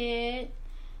and shit.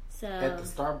 So At the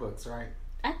Starbucks, right?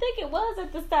 I think it was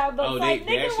at the Starbucks. Oh, like,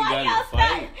 they nigga, actually why got in y'all a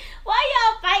fight? Why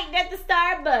y'all fighting at the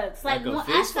Starbucks? Like a one-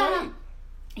 fist fight?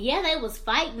 Yeah, they was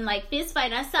fighting like fist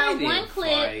fight. I saw They one didn't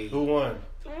clip. fight. Who won?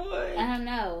 What? I don't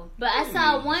know, but I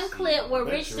saw one clip where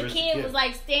Bet Rich you the Rich the Kid Kid. was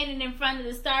like standing in front of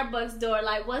the Starbucks door,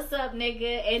 like "What's up,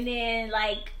 nigga?" And then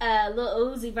like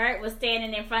Lil Uzi Vert was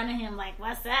standing in front of him, like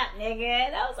 "What's up, nigga?"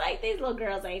 And I was like, "These little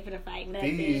girls ain't finna fight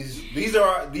nothing. These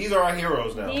are our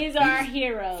heroes now. These are our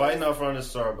heroes Fighting out front of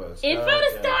Starbucks. in front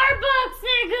of Starbucks,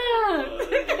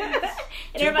 nigga."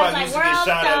 And Tupac everybody's used like, to get "World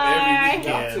shot up every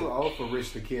star." weekend. Y'all too old for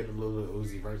Rich the Kid or Lil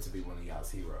Uzi Vert to be one of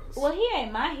y'all's heroes. Well, he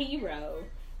ain't my hero,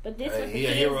 but this what the He a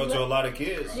kids hero to a look- lot of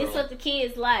kids. This So. what the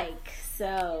kids like.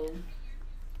 So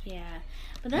yeah,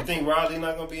 but You that's think Riley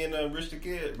not gonna be in Rich the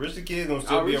Kid? Rich the Kid gonna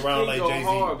still Oh, be Rich around Kid like go Jay-Z.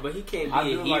 hard, but he can't be I a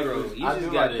do like hero. Rich, You I just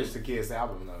do gotta. like Rich the Kid's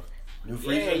album though. New Yeah,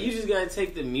 Freezer. you just gotta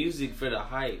take the music for the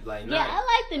hype. Like, yeah, I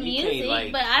like the you can't, music,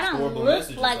 like, but I don't horrible look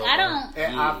messages like out I there. don't.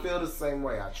 And Yeah. I feel the same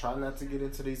way. I try not to get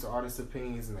into these artists'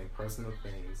 opinions and their personal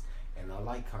things. And I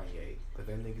like Kanye, but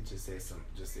that nigga just said some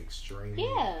just extremely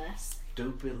Yeah.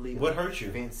 stupidly What hurt you?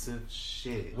 offensive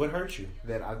shit. What hurt you?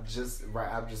 That I just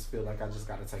feel like I just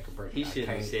gotta take a break. He I shouldn't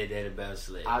have can't- said that about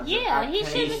Slade. Yeah, he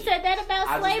shouldn't have said that about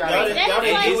I just slavery. gotta- Y'all didn't That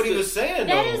is get like what he was saying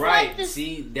that though. is Right. like the-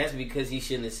 See, that's because he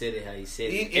shouldn't have said it how he said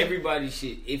it. He- Everybody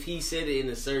should. If he said it in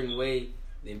a certain way,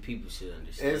 then people should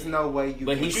understand. There's no way you.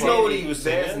 But can he You said know what it- he was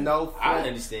There's saying. no. I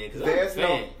understand because There's I'm a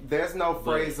fan. there's no But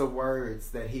phrase of words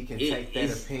that he can take that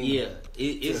it's- opinion. Yeah,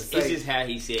 it's say- just how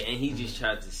he said, and he just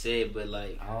tried to say it, but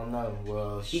like I don't know.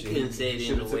 Well, He shit, couldn't say it in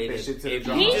should've a took way that that shit to the every-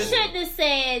 drum. He just- shouldn't have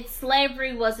said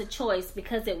slavery was a choice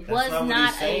because it was That's not what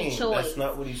he's saying. a choice. That's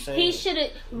not what he's saying. He should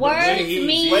have words he-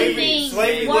 mean Slavery things.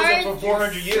 wasn't for Words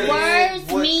 400 years.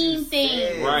 Words What mean you things.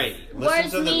 said. right. Listen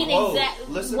Words to the mean quote. exact.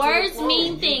 Listen to the Words quote.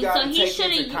 mean You things. gotta So he take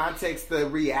should into have. context the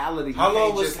reality. How You long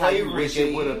can't was just how you slavery, wish it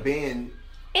G? would have been.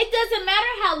 It doesn't matter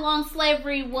how long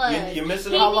slavery was. You're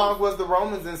missing He How a long was the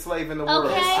Romans enslaving the world?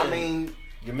 Okay. I mean,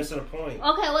 You're missing a point.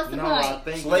 Okay, what's the no, point? I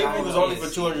think Slavery was only for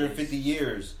Yes, 250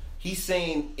 years. He's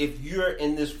saying if you're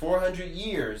in this 400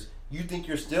 years, you think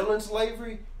you're still in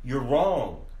slavery? You're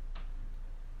wrong.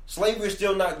 Slavery is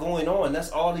still not going on. That's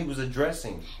all he was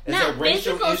addressing. It's Not a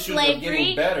racial physical issues of slavery.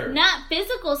 getting better. Not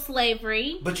physical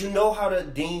slavery. But you know how to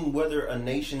deem whether a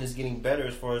nation is getting better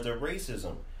as far as their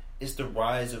racism. It's the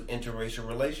rise of interracial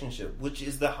relationship, which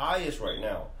is the highest right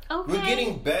now. Okay. We're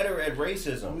getting better at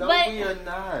racism. no, But- we are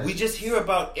not. We just hear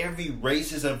about every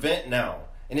racist event now,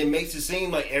 and it makes it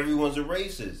seem like everyone's a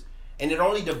racist, and it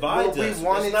only divides us. It's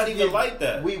not to even get, like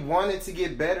that. We wanted to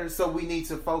get better, so we need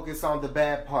to focus on the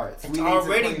bad parts. It's we need to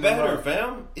already clean them better, up.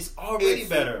 fam. It's already It's-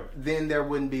 better. Then there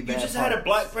wouldn't be You bad just parts. had a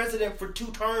black president for 2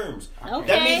 terms. Okay.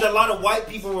 That means a lot of white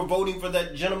people were voting for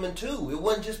that gentleman too. It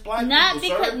wasn't just black Not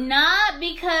people, because sir. not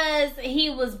because he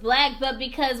was black, but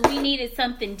because we needed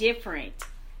something different.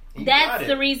 You That's got it.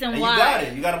 the reason And why. You got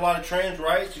it. You got a lot of trans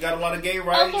rights. You got a lot of gay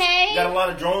rights. Okay. You got a lot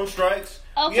of drone strikes.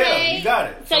 Okay. Yeah, you got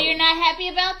it. So you're not happy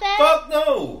about that? Fuck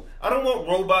no. I don't want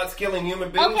robots killing human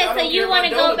beings. Okay, I so don't you care want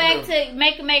to about go back Donald to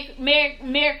make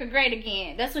America great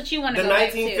again? That's what you want to the go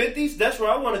back to. 1950s. That's where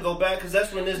I want to go back because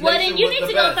that's when this Well, nation then you was need the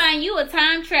to best. go find you a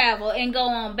time travel and go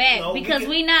on back No, because because-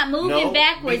 we're not moving No,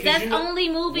 backwards. because That's you know- only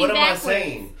moving What am backwards. I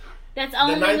saying? That's The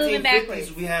only moving 1950s,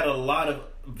 backwards. we had a lot of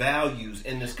values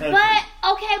in this country.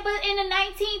 But okay, but in the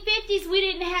 1950s, we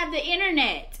didn't have the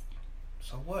internet.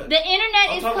 So what? The internet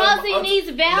I'm is talking about- causing I'm- these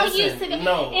values listen, to go.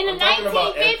 no, in the I'm talking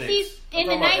about 1950s, ethics. I'm in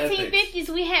the talking about 1950s,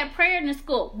 we had prayer in the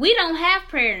school. We don't have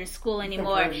prayer in school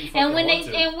anymore. pray if you And when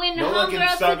fucking they want to. and when the No one can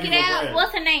homegirl stop took you it from out, praying.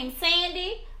 what's her name?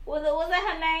 Sandy. Was that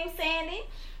her name? Sandy.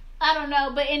 I don't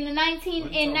know, but in the What are you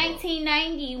talking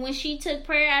 1990, when she took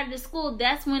prayer out of the school,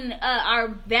 that's when our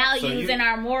values and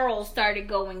our morals started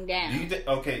going down. Do you think?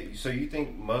 Okay, so you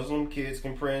think Muslim kids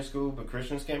can pray in school, but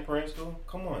Christians can't pray in school?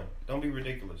 Come on, don't be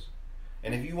ridiculous.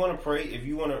 And if you want to pray, if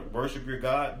you want to worship your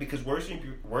God, because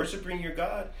worshiping your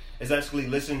God is actually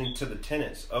listening to the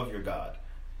tenets of your God.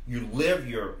 You live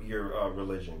your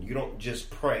religion. You don't just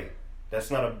pray. That's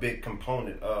not a big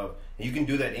component of. And you can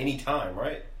do that anytime,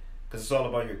 right? Because it's all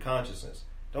about your consciousness.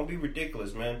 Don't be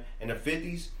ridiculous, man. In the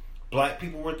 50s, black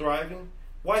people were thriving.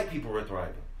 White people were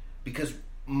thriving. Because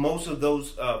most of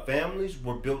those families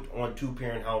were built on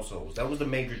 2-parent households. That was the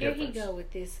major difference. Here he go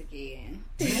with this again.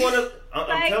 You want to? I'm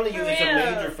Like, telling you, for it's a real.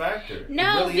 major factor.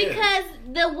 No, it really because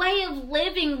is. the way of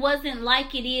living wasn't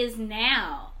like it is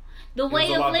now. The was way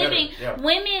a of lot better, living, yeah.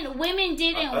 women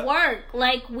didn't work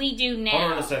like we do now.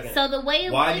 Hold on a second. So the way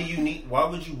of Why living,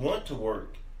 would you want to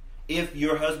work if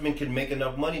your husband can make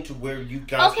enough money to where you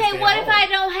guys can okay, stay what at if home? I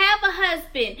don't have a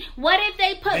husband? What if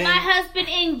they put Then- my husband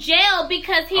in jail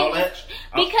because he was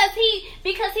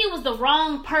the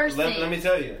wrong person? Let me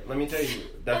tell you.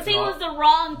 Because he was the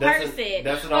wrong person.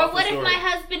 That's an or awful what if story. my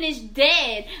husband is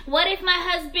dead? What if my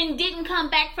husband didn't come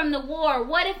back from the war?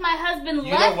 What if my husband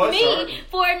You know left what, me sir?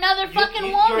 for another fucking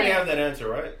you woman? already have that answer,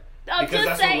 right? I'm Because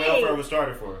just that's what saying. welfare was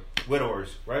started for.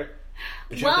 Widowers, right?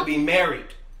 But you have Well- to be married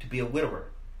to be a widower.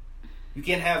 You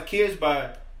can't have kids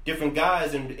by different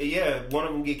guys and, one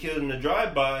of them get killed in a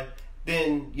drive-by,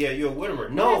 then, you're a widower.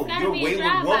 No, It's gotta you're a be wayward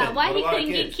drive-by. woman Why with he a lot of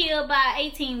couldn't get kids. killed by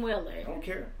an 18-wheeler? I don't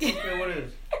care. I don't care what it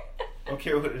is. I don't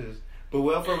care what it is. But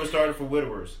welfare was started for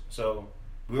widowers. So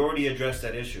we already addressed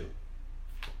that issue.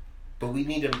 But we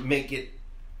need to make it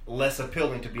less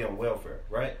appealing to be on welfare,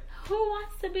 right? Who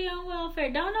wants to be on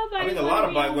welfare? Don't nobody. I think a wanna lot of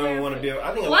be black on women welfare. want to be.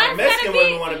 I think a Why lot of it's Mexican gotta be-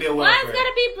 women want to be on Why welfare. it's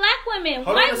gotta be black women? Hold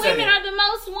on White a second. women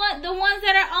are the ones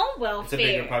that are on welfare. It's a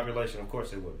bigger population, of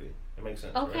course it would be. It makes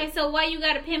sense. Okay, right? so why you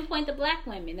gotta pinpoint the black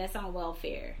women that's on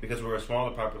welfare? Because we're a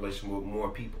smaller population with more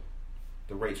people,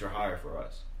 the rates are higher for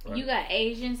us. Right? You got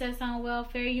Asians that's on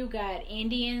welfare. You got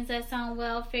Indians that's on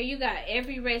welfare. You got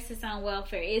every race that's on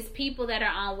welfare. It's people that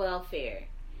are on welfare.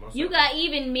 Most You definitely. got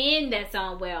even men that's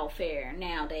on welfare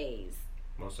nowadays.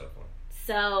 Most definitely.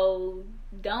 So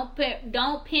don't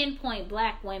pinpoint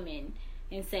black women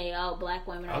and say, "Oh, black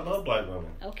women are." I love black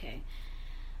women. Okay.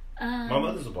 My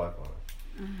mother's a black woman.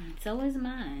 So is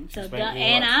mine. So She's don't, making me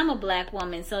and laugh. I'm a black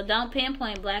woman. So don't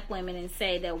pinpoint black women and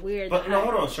say that we're. But the no,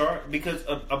 hold on, Char. Because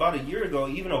about a year ago,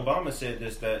 even Obama said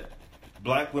this, that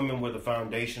black women were the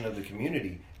foundation of the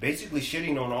community. Basically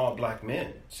shitting on all black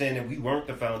men, saying that we weren't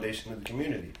the foundation of the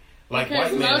community. Like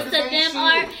Because white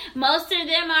men. most of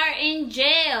them are in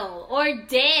jail or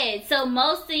dead. So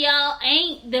most of y'all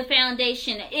ain't the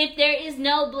foundation. If there is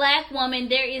no black woman,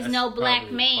 there is That's no black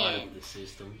probably part man. of the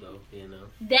system, though, you know.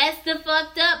 That's the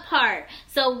fucked up part.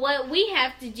 So what we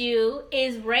have to do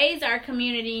is raise our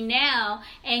community now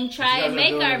and try But you and guys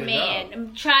make aren't our doing a good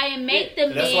man, try and make the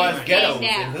And that's why men it's ghettos stand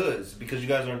and out. hoods, because you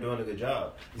guys aren't doing a good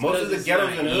job. It's Most of the because ghettos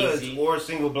it's and not hoods easy. or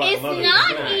single black It's mothers. not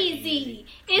doing it. easy.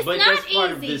 It's But not that's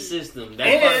part of the easy. system. That's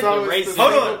And- part of So the it's racism. the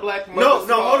Hold single on. black No, mother's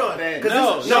no, hold fault on. that- 'Cause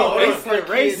No, this- no, hold it's on. the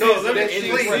racism No, let me- in the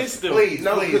please, system. please,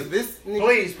 No, please. because this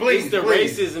Please, It's the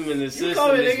please. racism in the You system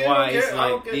call me is nigga, why I don't it's care, I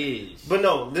don't like care. this. But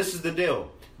no, this is the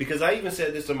deal. Because I even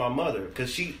said this to my mother,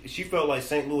 because she felt like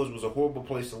St. Louis was a horrible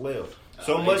place to live.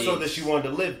 So Oh, much it so is. that she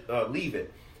wanted to leave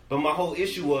it. But my whole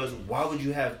issue was, why would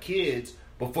you have kids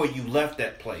before you left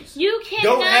that place? You cannot.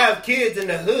 Don't have kids in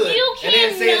the hood You and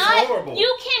then say it's cannot. horrible.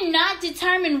 You cannot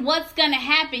determine what's gonna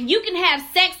happen. You can have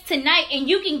sex tonight and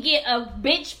you can get a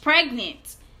bitch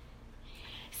pregnant.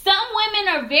 Some women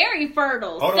are very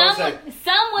fertile. Hold on a Some sec.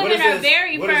 women is are this?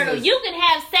 very What is fertile. this? You can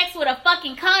have sex with a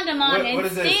fucking condom on What and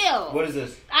is this? still. What is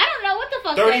this? I don't know what the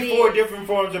fuck 34 that is. different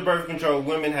forms of birth control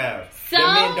women have So?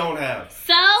 that men don't have.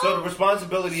 So the So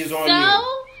responsibility is on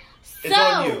you. It's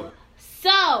on you.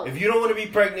 So If you don't want to be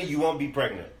pregnant, you won't be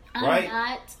pregnant. I'm Right?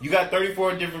 not. You got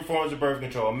 34 different forms of birth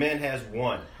control. A man has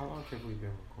one. How long have we been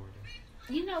recording?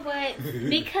 You know what?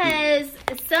 Because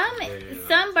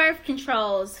some birth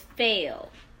controls fail.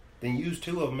 Then use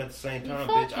 2 of them at the same time,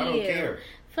 Fuck bitch. I don't you. care.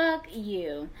 Fuck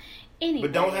you. Anyway.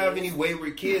 But don't have any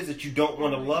wayward kids that you don't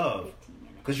want to love.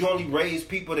 Because you only raise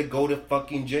people that go to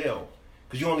fucking jail.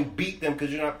 Because you only beat them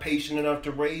because you're not patient enough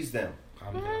to raise them.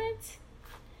 I'm done. What?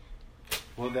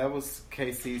 Well, that was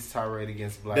KC's tirade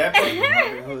against black That- people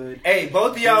motherhood. Hey,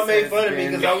 both of y'all This made has fun of me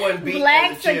been- because I wasn't beaten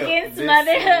Blacks as a child. against This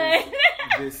motherhood.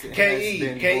 This has K.E.,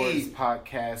 been K.E. Boyd's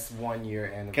podcast 1 year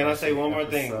anniversary. Can I say one more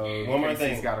thing? episode. One more Casey's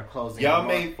thing. got a closing Y'all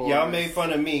remark made for y'all us. made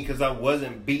fun of me because I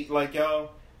wasn't beat like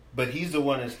y'all. But he's the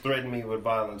one that's threatened me with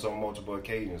violence on multiple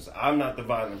occasions. I'm not the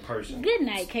violent person. Good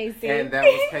night, Casey. And that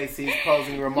was Casey's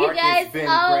closing remark. It's been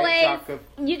great.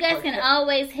 You guys can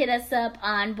always hit us up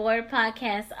on Board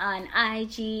Podcast on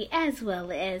IG as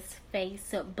well as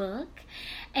Facebook.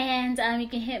 And you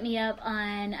can hit me up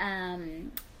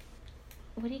on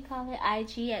what do you call it?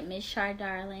 IG at Miss Shar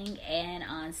Darling, and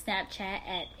on Snapchat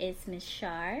at It's Miss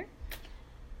Shar.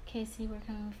 Casey, where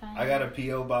can we find you? I got a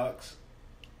P.O. box.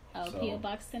 Oh, So, P.O.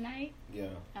 Box tonight? Yeah.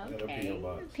 Okay. Got a P.O.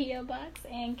 box. P.O. Box.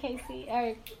 And Casey,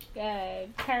 or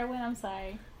Kerwin, I'm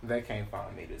sorry. They can't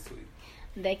find me this week.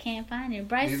 They can't find you.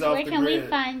 Bryce, He's off where the can we grid.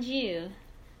 find you?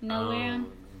 Nowhere?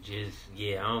 I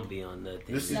don't be on nothing.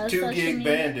 This is No 2 social gig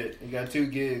media? bandit. You got 2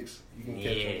 gigs. You can catch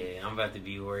him. Yeah, I'm about to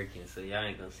be working, so y'all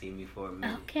ain't gonna see me for a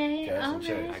minute. Okay, Cash all and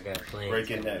check. right. I got plans.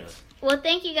 Breaking coming next. Well,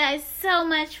 thank you guys so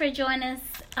much for joining us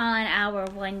on our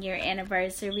 1-year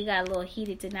anniversary. We got a little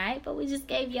heated tonight, but we just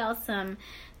gave y'all some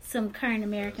current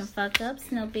American fuck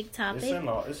ups. No big topic.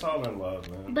 It's all in love,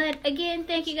 man. But again,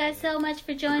 thank you guys so much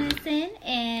for joining us in,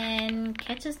 and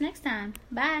catch us next time.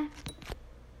 Bye.